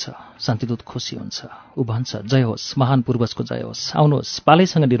महसुस हुन्छ, शान्तिदूत खुसी हुन्छ। ऊ भन्छ, जय होस्, महान पूर्वजको जय होस्। आउनुहोस्,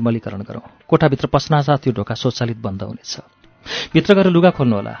 पालैसँग निर्मलीकरण गरौँ। कोठाभित्र पस्नासाथ यो ढोका स्वचालित बन्द हुनेछ। भित्र गएर लुगा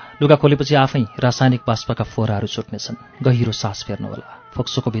खोल्नुहोला। लुगा खोलेपछि आफै रासायनिक बाष्पका फोहराहरू छुट्नेछन्। गहिरो सास फेर्नुहोला।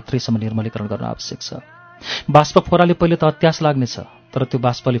 फोक्सोको भित्रैसम्म निर्मलीकरण गर्न आवश्यक छ। बाष्प फोहराले पहिले त अत्यास लाग्नेछ, तर त्यो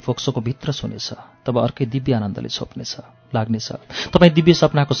बाष्पले फोक्सोको भित्र छुनेछ। तब अर्कै दिव्य आनन्दले छोप्नेछ, लाग्नेछ तपाईँ दिव्य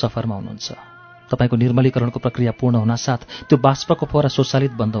सपनाको सफरमा हुनुहुन्छ। तपाईँको निर्मलीकरणको प्रक्रिया पूर्ण हुनासाथ त्यो बाष्पको फोहरा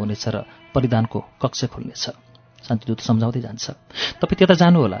स्वचालित बन्द हुनेछ र परिधानको कक्ष खुल्नेछ। शान्तिदूत सम्झाउँदै जान्छ, तपाईँ त्यता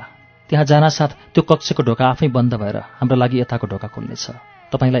जानुहोला। त्यहाँ जानासाथ त्यो कक्षको ढोका आफै बन्द भएर हाम्रो लागि यताको ढोका खुल्नेछ।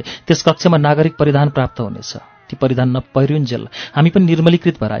 तपाईँलाई त्यस कक्षमा नागरिक परिधान प्राप्त हुनेछ। ती परिधान नपहिरुन्जेल हामी पनि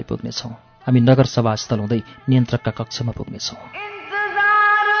निर्मलीकृत भएर आइपुग्नेछौँ। हामी नगर सभा स्थल हुँदै नियन्त्रकका कक्षमा पुग्नेछौँ।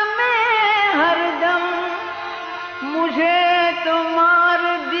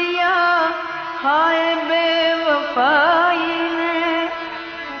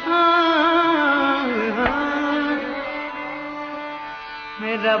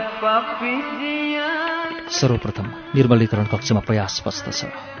 सर्वप्रथम निर्मलीकरण कक्षमा प्रयास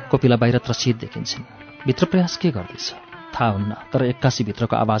बस्दछ। कोपिला बाहिर त्रसित देखिन्छन्। भित्र प्रयास के गर्दैछ थाहा हुन्न, तर 81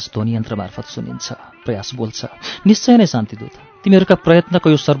 भित्रको आवाज ध्वनि यन्त्र मार्फत सुनिन्छ। प्रयास बोल्छ, निश्चय नै शान्तिदूत, तिमीहरूका प्रयत्नको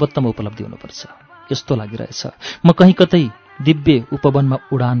यो सर्वोत्तम उपलब्धि हुनुपर्छ। यस्तो लागिरहेछ म कहीँ कतै दिव्य उपवनमा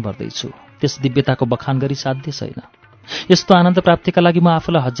उडान भर्दैछु। त्यस दिव्यताको बखान गरी साध्य छैन। यस्तो आनन्द प्राप्तिका लागि म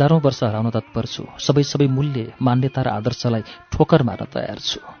आफूलाई हजारौं वर्ष हराउन तत्पर छु। सबै मूल्य, मान्यता र आदर्शलाई ठोकर मार्न तयार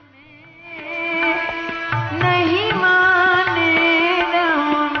छु।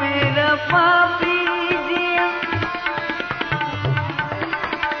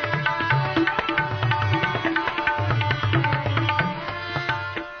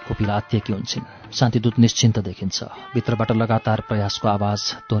 कोपिला आत्तिएकी हुन्छन्। शान्तिदूत निश्चिन्त देखिन्छ। भित्रबाट लगातार प्रयासको आवाज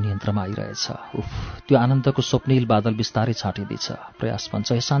ध्वनि यन्त्रमा आइरहेछ। उफ, त्यो आनन्दको स्वप्निल बादल बिस्तारै छाटिँदैछ। प्रयास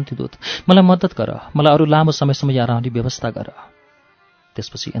भन्छ, हे शान्तिदूत, मलाई मद्दत गर, मलाई अरू लामो समयसम्म यहाँ रहने व्यवस्था गर।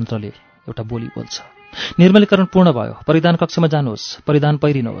 त्यसपछि यन्त्रले एउटा बोली बोल्छ, निर्मलीकरण पूर्ण भयो, परिधान कक्षमा जानुहोस्, परिधान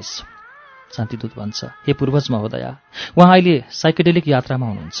पहिरिनुहोस्। शान्तिदूत भन्छ, हे पूर्वज महोदया, उहाँ अहिले साइकेडेलिक यात्रामा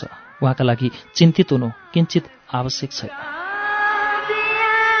हुनुहुन्छ। उहाँका लागि चिन्तित हुनु किञ्चित आवश्यक छैन।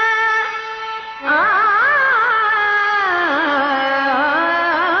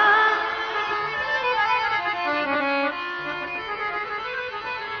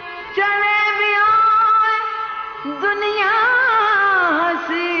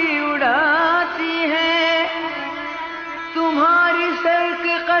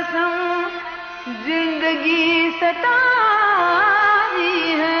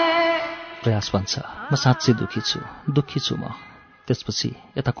 प्रयास भन्छ, म साँच्चै दुखी छु म। त्यसपछि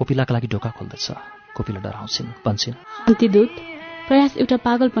यता कोपिलाका लागि ढोका खोल्दछ। कोपिला डराउँछिन्, भन्छन्, शान्तिदूत, प्रयास एउटा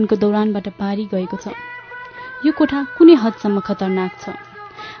पागलपनको दौरानबाट पारी गएको छ। यो कोठा कुनै हदसम्म खतरनाक छ।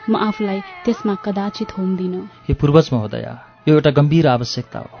 म आफूलाई त्यसमा कदाचित होम्दिन। हे पूर्वज महोदया, यो एउटा गम्भीर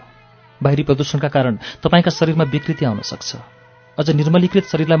आवश्यकता हो। बाहिरी प्रदूषणका कारण तपाईँका शरीरमा विकृति आउन सक्छ। अझ निर्मलीकृत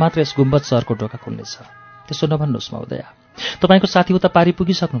शरीरलाई मात्र यस गुम्बद सहरको ढोका खुल्नेछ। त्यसो नभन्नुहोस् महोदया। तपाईँको साथी उता पारी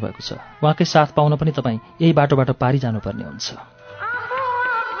पुगिसक्नु भएको छ। उहाँकै साथ पाउन पनि तपाईँ यही बाटोबाट पारी जानुपर्ने हुन्छ।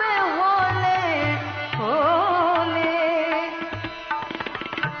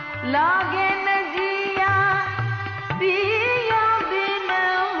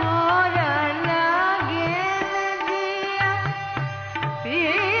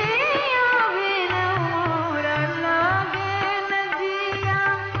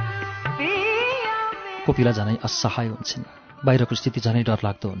 कोपिला झनै असहाय हुन्छन्। बाहिरको स्थिति झनै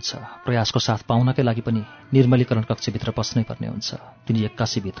डरलाग्दो हुन्छ। प्रयासको साथ पाउनकै लागि पनि निर्मलीकरण कक्षभित्र पस्नै पर्ने हुन्छ। तिनी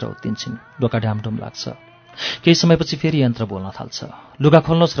एक्कासी भित्र उत्तिन्छन्। ढोका ढ्यामढुम लाग्छ। केही समयपछि फेरि यन्त्र बोल्न थाल्छ। लुगा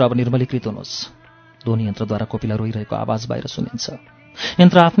खोल्नुहोस् र अब निर्मलीकृत हुनुहोस्। ध्वनि यन्त्रद्वारा कोपिला रोइरहेको आवाज बाहिर सुनिन्छ।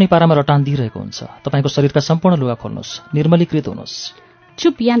 यन्त्र आफ्नै पारामा रटान दिइरहेको हुन्छ। तपाईँको शरीरका सम्पूर्ण लुगा खोल्नुहोस्, निर्मलीकृत हुनुहोस्।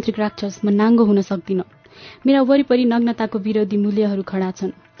 चुप यान्त्रिक राक्षस, म नाङ्गो हुन सक्दिनँ। मेरा वरिपरि नग्नताको विरोधी मूल्यहरू खडा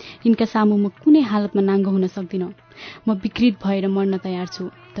छन्। यिनका सामु म कुनै हालतमा नाङ्गो हुन सक्दिनँ। म विकृत भएर मर्न तयार छु,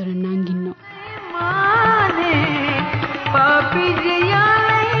 तर नाङ्गिन्न।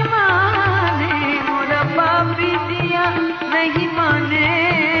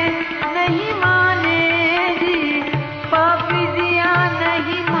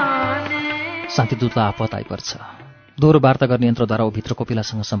 शान्तिदूतलाई आपत आइपर्छ। दोहोरो वार्ता गर्ने यन्त्रद्वारा ऊ भित्र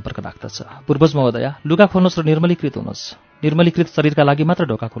कोपिलासँग सम्पर्क राख्दछ। पूर्वज महोदया, लुगा खोल्नुहोस् र निर्मलीकृत हुनुहोस्। निर्मलीकृत शरीरका लागि मात्र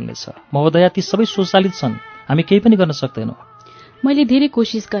ढोका खुल्नेछ। महोदया, ती सबै स्वचालित छन्। हामी केही पनि गर्न सक्दैनौँ। मैले धेरै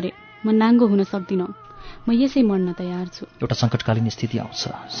कोसिस गरेँ। म नाङ्गो हुन सक्दिनँ। म यसै मर्न तयार छु। एउटा सङ्कटकालीन स्थिति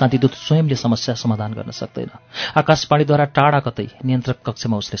आउँछ। शान्तिदूत स्वयंले समस्या समाधान गर्न सक्दैन। आकाशवाणीद्वारा टाढा कतै नियन्त्रक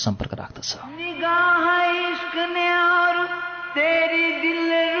कक्षमा उसले सम्पर्क राख्दछ।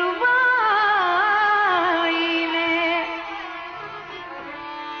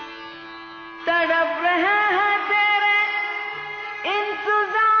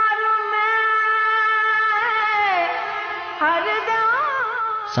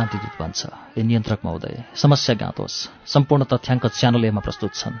 शान्तिदूत भन्छ, ए नियन्त्रक महोदय, समस्या ज्ञातोस्। सम्पूर्ण तथ्याङ्क च्यानल एमा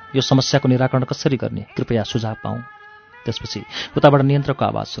प्रस्तुत छन्। यो समस्याको निराकरण कसरी गर्ने, कृपया सुझाव पाऊँ। त्यसपछि उताबाट नियन्त्रकको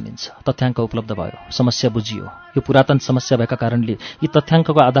आवाज सुनिन्छ। तथ्याङ्क उपलब्ध भयो। समस्या बुझियो। यो पुरातन समस्या भएका कारणले यी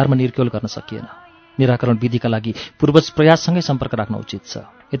तथ्याङ्कको आधारमा निर्क्योल गर्न सकिएन। निराकरण विधिका लागि पूर्वज प्रयाससँगै सम्पर्क राख्न उचित छ।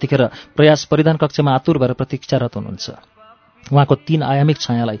 यतिखेर प्रयास परिधान कक्षमा आतुर भएर प्रतीक्षारत हुनुहुन्छ। उहाँको 3 आयामिक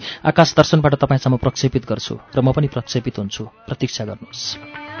छायालाई आकाश दर्शनबाट तपाईँसम्म प्रक्षेपित गर्छु र म पनि प्रक्षेपित हुन्छु। प्रतीक्षा गर्नुहोस्।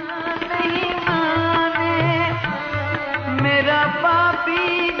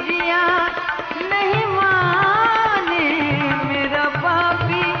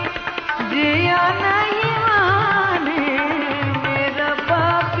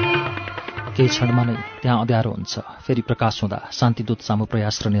 केही क्षणमा नै त्यहाँ अँध्यारो हुन्छ। फेरि प्रकाश हुँदा शान्तिदूत सामु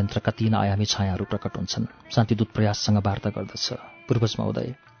प्रयास र नियन्त्रकका 3 आयामी छायाहरू प्रकट हुन्छन्। शान्तिदूत प्रयाससँग वार्ता गर्दछ। पूर्वज महोदय,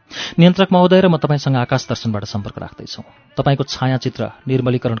 नियन्त्रक महोदय र म तपाईँसँग आकाश दर्शनबाट सम्पर्क राख्दैछौँ। तपाईँको छायाचित्र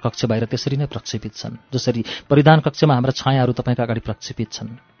निर्मलीकरण कक्ष बाहिर त्यसरी नै प्रक्षेपित छन्, जसरी परिधान कक्षमा हाम्रा छायाहरू तपाईँका अगाडि प्रक्षेपित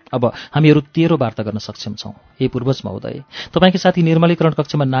छन्। अब हामीहरू 13 वार्ता गर्न सक्षम छौँ। हे पूर्वज महोदय, तपाईँकी साथी निर्मलीकरण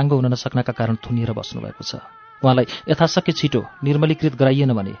कक्षमा नाङ्गो हुन नसक्नका कारण थुनिएर बस्नुभएको छ। उहाँलाई यथाशक्य छिटो निर्मलीकृत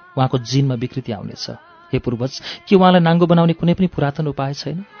गराइएन भने उहाँको जिनमा विकृति आउनेछ। हे पूर्वज, के उहाँलाई नाङ्गो बनाउने कुनै पनि पुरातन उपाय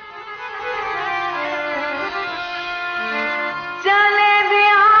छैन?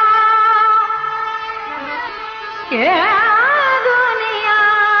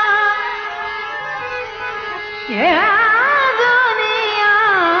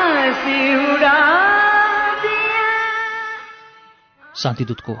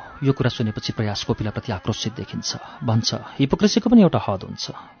 शान्तिदूतको यो कुरा सुनेपछि प्रयास कोपिलाप्रति आक्रोशित देखिन्छ। भन्छ, हिपोक्रेसीको पनि एउटा हद हुन्छ।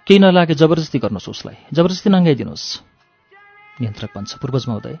 केही नलागे जबरजस्ती गर्नुहोस् उसलाई, जबरजस्ती नङ्गाइदिनुहोस्। नियन्त्रक भन्छ, पूर्वज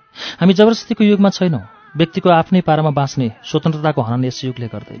महोदय, हामी जबरजस्तीको युगमा छैनौँ। व्यक्तिको आफ्नै पारामा बाँच्ने स्वतन्त्रताको हनन यस युगले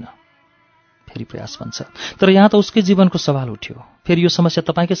गर्दैन। फेरि प्रयास भन्छ, तर यहाँ त उसकै जीवनको सवाल उठ्यो। फेरि यो समस्या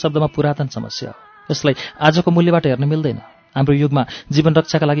तपाईँकै शब्दमा पुरातन समस्या हो। यसलाई आजको मूल्यबाट हेर्न मिल्दैन। हाम्रो युगमा जीवन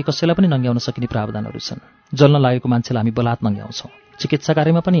रक्षाका लागि कसैलाई पनि नङ्ग्याउन सकिने प्रावधानहरू छन्। जल्न लागेको मान्छेलाई हामी बलात् नङ्ग्याउँछौँ। चिकित्सा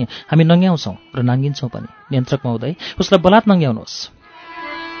कार्यमा पनि हामी नङ्ग्याउँछौँ र नाङ्गिन्छौँ पनि। नियन्त्रक महोदय, उसलाई बलात् नङ्ग्याउनुहोस्।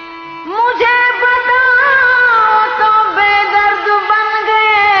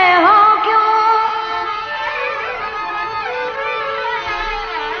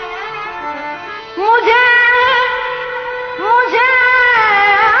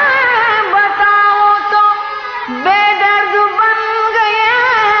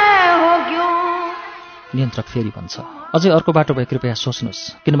 नियन्त्रक फेरि भन्छ, अझै अर्को बाटो भए कृपया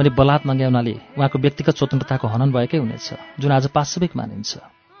सोच्नुहोस्, किनभने बलात् नङ्ग्याउनाले उहाँको व्यक्तिगत स्वतन्त्रताको हनन भएकै हुनेछ, जुन आज पाशविक मानिन्छ।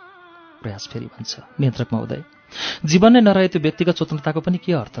 प्रयास फेरि भन्छ, नियन्त्रक महोदय, जीवन नै नरहे त्यो व्यक्तिगत स्वतन्त्रताको पनि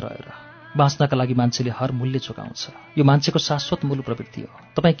के अर्थ रह्यो र? बाँच्नका लागि मान्छेले हर मूल्य चुकाउँछ। यो मान्छेको शाश्वत मूल प्रवृत्ति हो।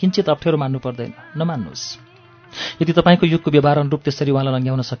 तपाईँ किञ्चित अप्ठ्यारो मान्नु पर्दैन, नमान्नुहोस्। यदि तपाईँको युगको व्यवहार अनुरूप त्यसरी उहाँलाई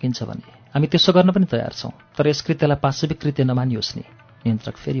लङ्घ्याउन सकिन्छ भने हामी त्यसो गर्न पनि तयार छौँ, तर यस कृत्यलाई पाशविक कृत्य नमानियोस् नि,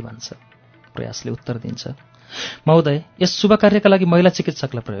 नियन्त्रक फेरि भन्छ। प्रयासले उत्तर दिन्छ, महोदय, यस शुभ कार्यका लागि महिला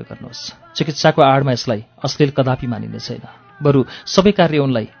चिकित्सकलाई प्रयोग गर्नुहोस्। चिकित्साको आडमा यसलाई अश्लील कदापि मानिने छैन। बरु सबै कार्य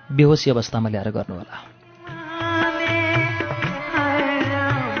उनलाई बेहोसी अवस्थामा ल्याएर गर्नुहोला।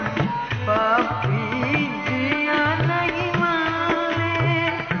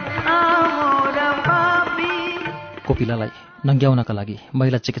 कोपिलालाई नङ्ग्याउनका लागि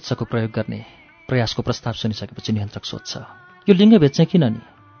महिला चिकित्सकको प्रयोग गर्ने प्रयासको प्रस्ताव सुनिसकेपछि नियन्त्रक सोध्छ, यो लिङ्गभेद चाहिँ किन नि?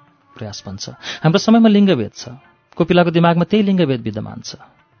 प्रयास भन्छ, हाम्रो समयमा लिङ्गभेद छ। कोपिलाको दिमागमा त्यही लिङ्गभेद विद्यमान छ।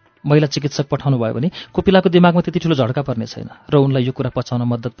 महिला चिकित्सक पठाउनु भयो भने कोपिलाको दिमागमा त्यति ठुलो झड्का पर्ने छैन र उनलाई यो कुरा पचाउन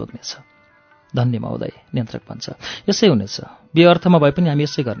मद्दत पुग्नेछ। धन्य महोदय, नियन्त्रक भन्छ, यसै हुनेछ। बे अर्थमा भए पनि हामी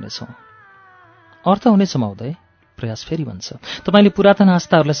यसै गर्नेछौँ। अर्थ हुनेछ महोदय, प्रयास फेरि भन्छ, तपाईँले पुरातन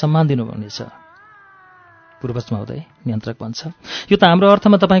आस्थाहरूलाई सम्मान दिनुहुनेछ। पूर्वज महोदय, नियन्त्रक भन्छ, यो त हाम्रो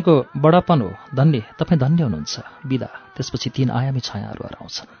अर्थमा तपाईँको बडापन हो। धन्य, तपाईँ धन्य हुनुहुन्छ। बिदा। त्यसपछि 3 आयामी छायाहरू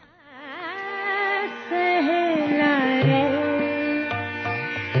हराउँछन्।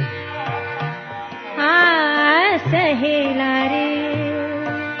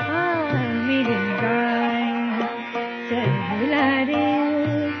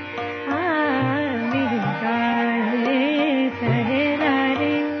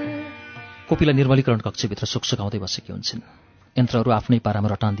 कोपिला निर्मलीकरण कक्षभित्र सुकसुकाउँदै बसेकी हुन्छन्। यन्त्रहरू आफ्नै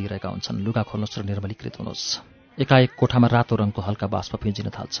पारामा रटान दिइरहेका हुन्छन्। लुगा खोल्नुहोस् र निर्मलीकृत हुनुहोस्। एकाएक कोठामा रातो रङको हल्का बाष्प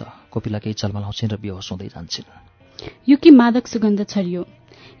फिँजिन थाल्छ। कोपिला केही चलमलाउँछिन् र बेहोस हुँदै जान्छन्। यो के मादक सुगन्ध छरियो!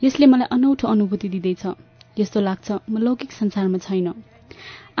 यसले मलाई अनौठो अनुभूति दिँदैछ। यस्तो लाग्छ म लौकिक संसारमा छैन।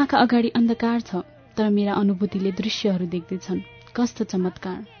 आँखा अगाडि अन्धकार छ, तर मेरा अनुभूतिले दृश्यहरू देख्दैछन्। कस्तो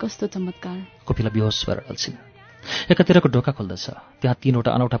चमत्कार, कस्तो चमत्कार! कोपिला बेहोस भएर डल्छिन्। एकातिरको ढोका खोल्दछ। त्यहाँ 3वटा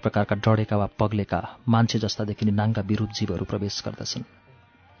अनौठा प्रकारका डढेका वा पग्लेका मान्छे जस्ता देखिने नाङ्गा विरूप जीवहरू प्रवेश गर्दछन्।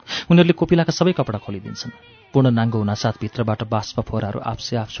 उनीहरूले कोपिलाका सबै कपडा खोलिदिन्छन्। पूर्ण नाङ्गो हुनासाथ भित्रबाट बाष्प फोहराहरू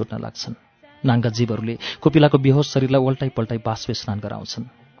आफसे आफ छुट्न लाग्छन्। नाङ्गा जीवहरूले कोपिलाको बेहोस शरीरलाई उल्टाइ पल्टाइ बाष्प स्नान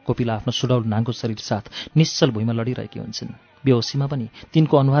गराउँछन्। कोपिला आफ्नो सुडौल नाङ्गो शरीर साथ निश्चल भुइँमा लडिरहेकी हुन्छन्। बेहोसीमा पनि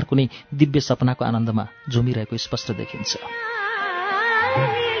तिनको अनुहार कुनै दिव्य सपनाको आनन्दमा झुमिरहेको स्पष्ट देखिन्छ।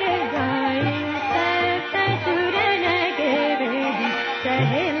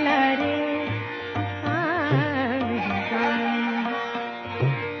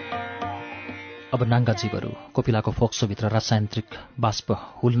 अब नाङ्गा जीवहरू कोपिलाको फोक्सोभित्र रासायनिक बाष्प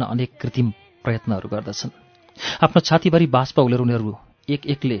हुल्न अनेक कृत्रिम प्रयत्नहरू गर्दछन्। आफ्नो छातीभरि बाष्प उलेर उनीहरू एक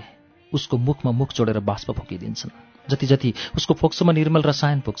एकले उसको मुखमा मुख जोडेर बाष्प फुकिदिन्छन्। जति जति उसको फोक्सोमा निर्मल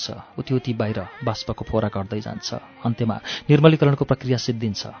रसायन पुग्छ, उति उति बाहिर बाष्पको फोहरा घट्दै जान्छ। अन्त्यमा निर्मलीकरणको प्रक्रिया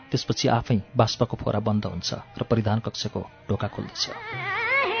सिद्धिन्छ। त्यसपछि आफै बाष्पको फोहरा बन्द हुन्छ र परिधान कक्षको ढोका खोल्दछ।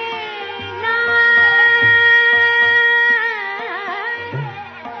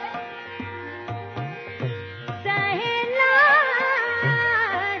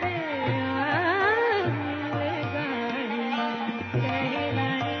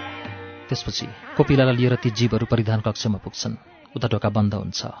 त्यसपछि कोपिलालाई लिएर ती जीवहरू परिधान कक्षमा पुग्छन्। उता ढोका बन्द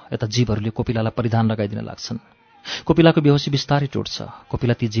हुन्छ। यता जीवहरूले कोपिलालाई परिधान लगाइदिन लाग्छन्। कोपिलाको बेहोसी बिस्तारै टुट्छ।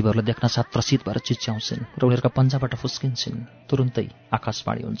 कोपिला ती जीवहरूलाई देख्न साथ त्रसित भएर चिच्याउँछिन् र उनीहरूका पन्जाबाट फुस्किन्छन्। तुरुन्तै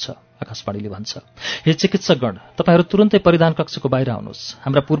आकाशवाणी हुन्छ। आकाशवाणीले भन्छ, हे चिकित्सकगण, तपाईँहरू तुरुन्तै परिधान कक्षको बाहिर आउनुहोस्।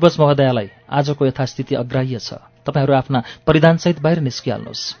 हाम्रा पूर्वज महोदयलाई आजको यथास्थिति अग्राह्य छ। तपाईँहरू आफ्ना परिधानसहित बाहिर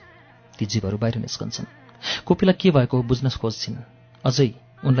निस्किहाल्नुहोस्। ती जीवहरू बाहिर निस्कन्छन्। कोपिला के भएको बुझ्न खोज्छिन्। अझै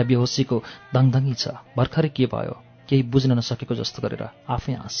उनलाई बेहोसीको दङदङी छ। भर्खरै के भयो केही बुझ्न नसकेको जस्तो गरेर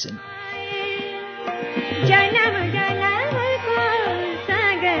आफै हाँस्छिन्।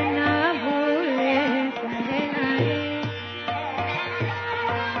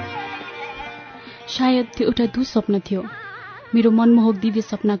 सायद त्यो एउटा दुःस्वप्न थियो। मेरो मनमोहक दिव्य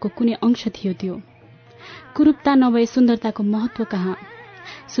सपनाको कुनै अंश थियो त्यो। कुरूपता नभए सुन्दरताको महत्त्व कहाँ?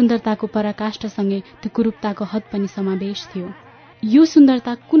 सुन्दरताको पराकाष्ठसँगै त्यो कुरूपताको हद पनि समावेश थियो। यो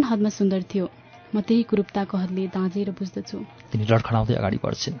सुन्दरता कुन हदमा सुन्दर थियो? म त्यही कुरूपताको हदले दाँजेर बुझ्दछु। तिनी लडखडाउँदै अगाडि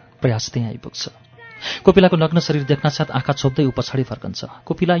बढ्छिन्। प्रयास त्यहीँ आइपुग्छ। कोपिलाको नग्न शरीर देख्नसाथ आँखा छोप्दै ऊ पछाडि फर्कन्छ।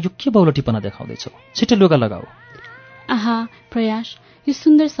 कोपिला, यो के बौलटीपना देखाउँदैछौ? छिटै लुगा लगाऊ। आहा प्रयास, यो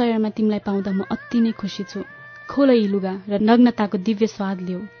सुन्दर शरीरमा तिमीलाई पाउँदा म अति नै खुसी छु। खोल यी लुगा र नग्नताको दिव्य स्वाद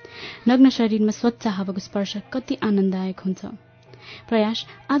लिऊ। नग्न शरीरमा स्वच्छ हावाको स्पर्श कति आनन्ददायक हुन्छ। प्रयास,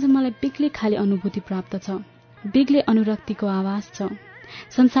 आज मलाई बेग्लै खाली अनुभूति प्राप्त छ। बेग्लै अनुरक्तिको आवाज छ।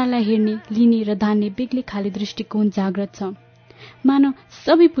 संसारलाई हेर्ने, लिने र धान्ने बेग्लै खाली दृष्टिकोण जागृत छ। मानव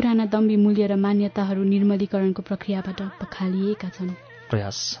सबै पुराना दम्बी मूल्य र मान्यताहरू निर्मलीकरणको प्रक्रियाबाट पखालिएका छन्।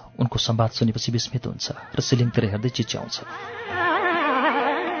 प्रयास उनको संवाद सुनेपछि विस्मित हुन्छ र सिलिङतिर हेर्दै चिच्याउँछ।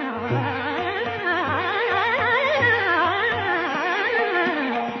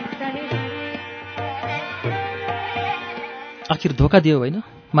 आखिर धोका दियो होइन?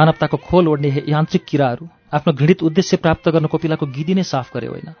 मानवताको खोल ओढ्ने यान्त्रिक किराहरू आफ्नो घृणित उद्देश्य प्राप्त गर्न कोपिलाको गिदी नै साफ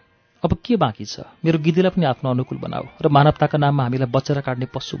गरे होइन। अब के बाँकी छ? मेरो गिदीलाई पनि आफ्नो अनुकूल बनाऊ र मानवताका नाममा हामीलाई बचेर काट्ने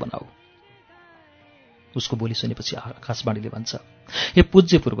पशु बनाऊ। उसको बोली सुनेपछि आकाशवाणीले भन्छ, हे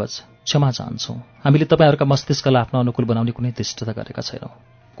पूज्य पूर्वज, क्षमा चाहन्छौँ। हामीले तपाईँहरूका मस्तिष्कलाई आफ्नो अनुकूल बनाउने कुनै धृष्टता गरेका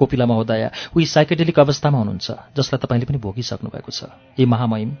छैनौँ। कोपिला महोदया उही साइकेडेलिक अवस्थामा हुनुहुन्छ जसलाई तपाईँले पनि भोगिसक्नु भएको छ। हे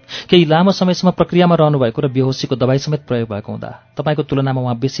महामहिम, केही लामो समयसम्म प्रक्रियामा रहनुभएको र बेहोसीको दबाई समेत प्रयोग भएको हुँदा तपाईँको तुलनामा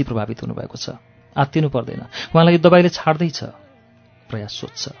उहाँ बेसी प्रभावित हुनुभएको छ। आत्तिनु पर्दैन, उहाँलाई यो दबाईले छाड्दैछ। प्रयास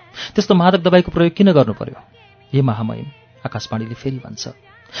सोध्छ, त्यस्तो मादक दबाईको प्रयोग किन गर्नु पर्यो? हे महामहिम, आकाशवाणीले फेरि भन्छ,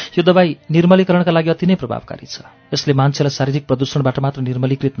 यो दबाई निर्मलीकरणका लागि अति नै प्रभावकारी छ। यसले मान्छेलाई शारीरिक प्रदूषणबाट मात्र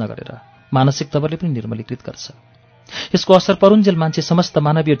निर्मलीकृत नगरेर मानसिक तवरले पनि निर्मलीकृत गर्छ। यसको असर परुन्जेल मान्छे समस्त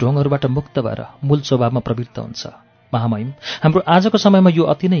मानवीय ढोङहरूबाट मुक्त भएर मूल स्वभावमा प्रवृत्त हुन्छ। महामहिम, हाम्रो आजको समयमा यो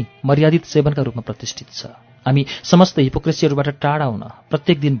अति नै मर्यादित सेवनका रूपमा प्रतिष्ठित छ। हामी समस्त हिपोक्रेसीहरूबाट टाढा हुन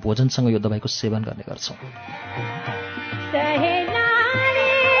प्रत्येक दिन भोजनसँग यो दबाईको सेवन गर्ने गर्छौँ।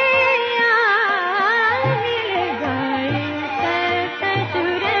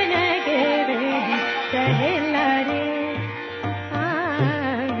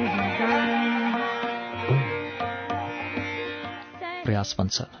 प्रयास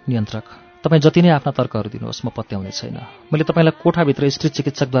भन्छ, नियन्त्रक, तपाईँ जति नै आफ्ना तर्कहरू दिनुहोस्, म पत्याउने छैन। मैले तपाईँलाई कोठाभित्र स्त्री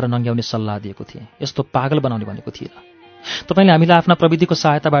चिकित्सकद्वारा नङ्ग्याउने सल्लाह दिएको थिएँ, यस्तो पागल बनाउने भनेको थिएन। तपाईँले हामीलाई आफ्ना प्रविधिको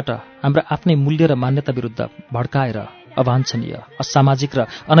सहायताबाट हाम्रा आफ्नै मूल्य र मान्यता विरुद्ध भड्काएर अवाञ्छनीय, असामाजिक र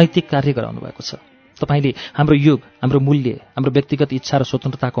अनैतिक कार्य गराउनु भएको छ। तपाईँले हाम्रो युग, हाम्रो मूल्य, हाम्रो व्यक्तिगत इच्छा र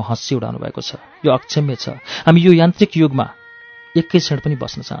स्वतन्त्रताको हँसी उडाउनु भएको छ। यो अक्षम्य छ। हामी यो यान्त्रिक युगमा एकै क्षण पनि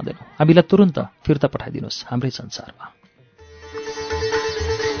बस्न चाहँदैनौँ। हामीलाई तुरुन्त फिर्ता पठाइदिनुहोस् हाम्रै संसारमा।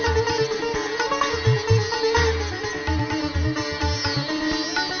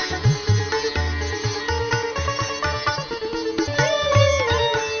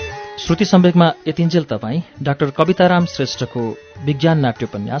 श्रुति सम्वेकमा यतिन्जेल तपाईँ डाक्टर कविताराम श्रेष्ठको विज्ञान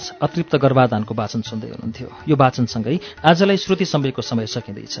नाट्योपन्यास अतृप्त गर्भाधानको वाचन सुन्दै हुनुहुन्थ्यो। यो वाचनसँगै आजलाई श्रुति सम्वेकको समय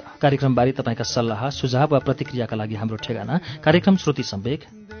सकिँदैछ। कार्यक्रमबारे तपाईँका सल्लाह, सुझाव वा प्रतिक्रियाका लागि हाम्रो ठेगाना कार्यक्रम Shruti Samvek,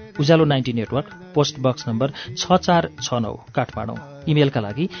 Ujyaalo 90 network, post box number 6469 Kathmandu. इमेलका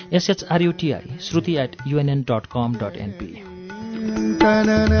लागि shruti@unn.com.np।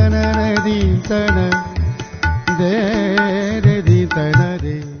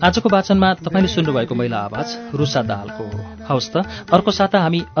 आजको वाचनमा तपाईँले सुन्नुभएको महिला आवाज रुसा दाहालको हो। हवस् त, अर्को साता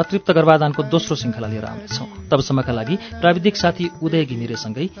हामी अतृप्त गर्भाधानको दोस्रो श्रृङ्खला लिएर आउनेछौँ। तबसम्मका लागि प्राविधिक साथी उदय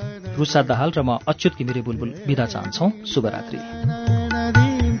घिमिरेसँगै रुसा दाहाल र म अच्युत घिमिरे बुलबुल बिदा चाहन्छौँ। शुभरात्रि।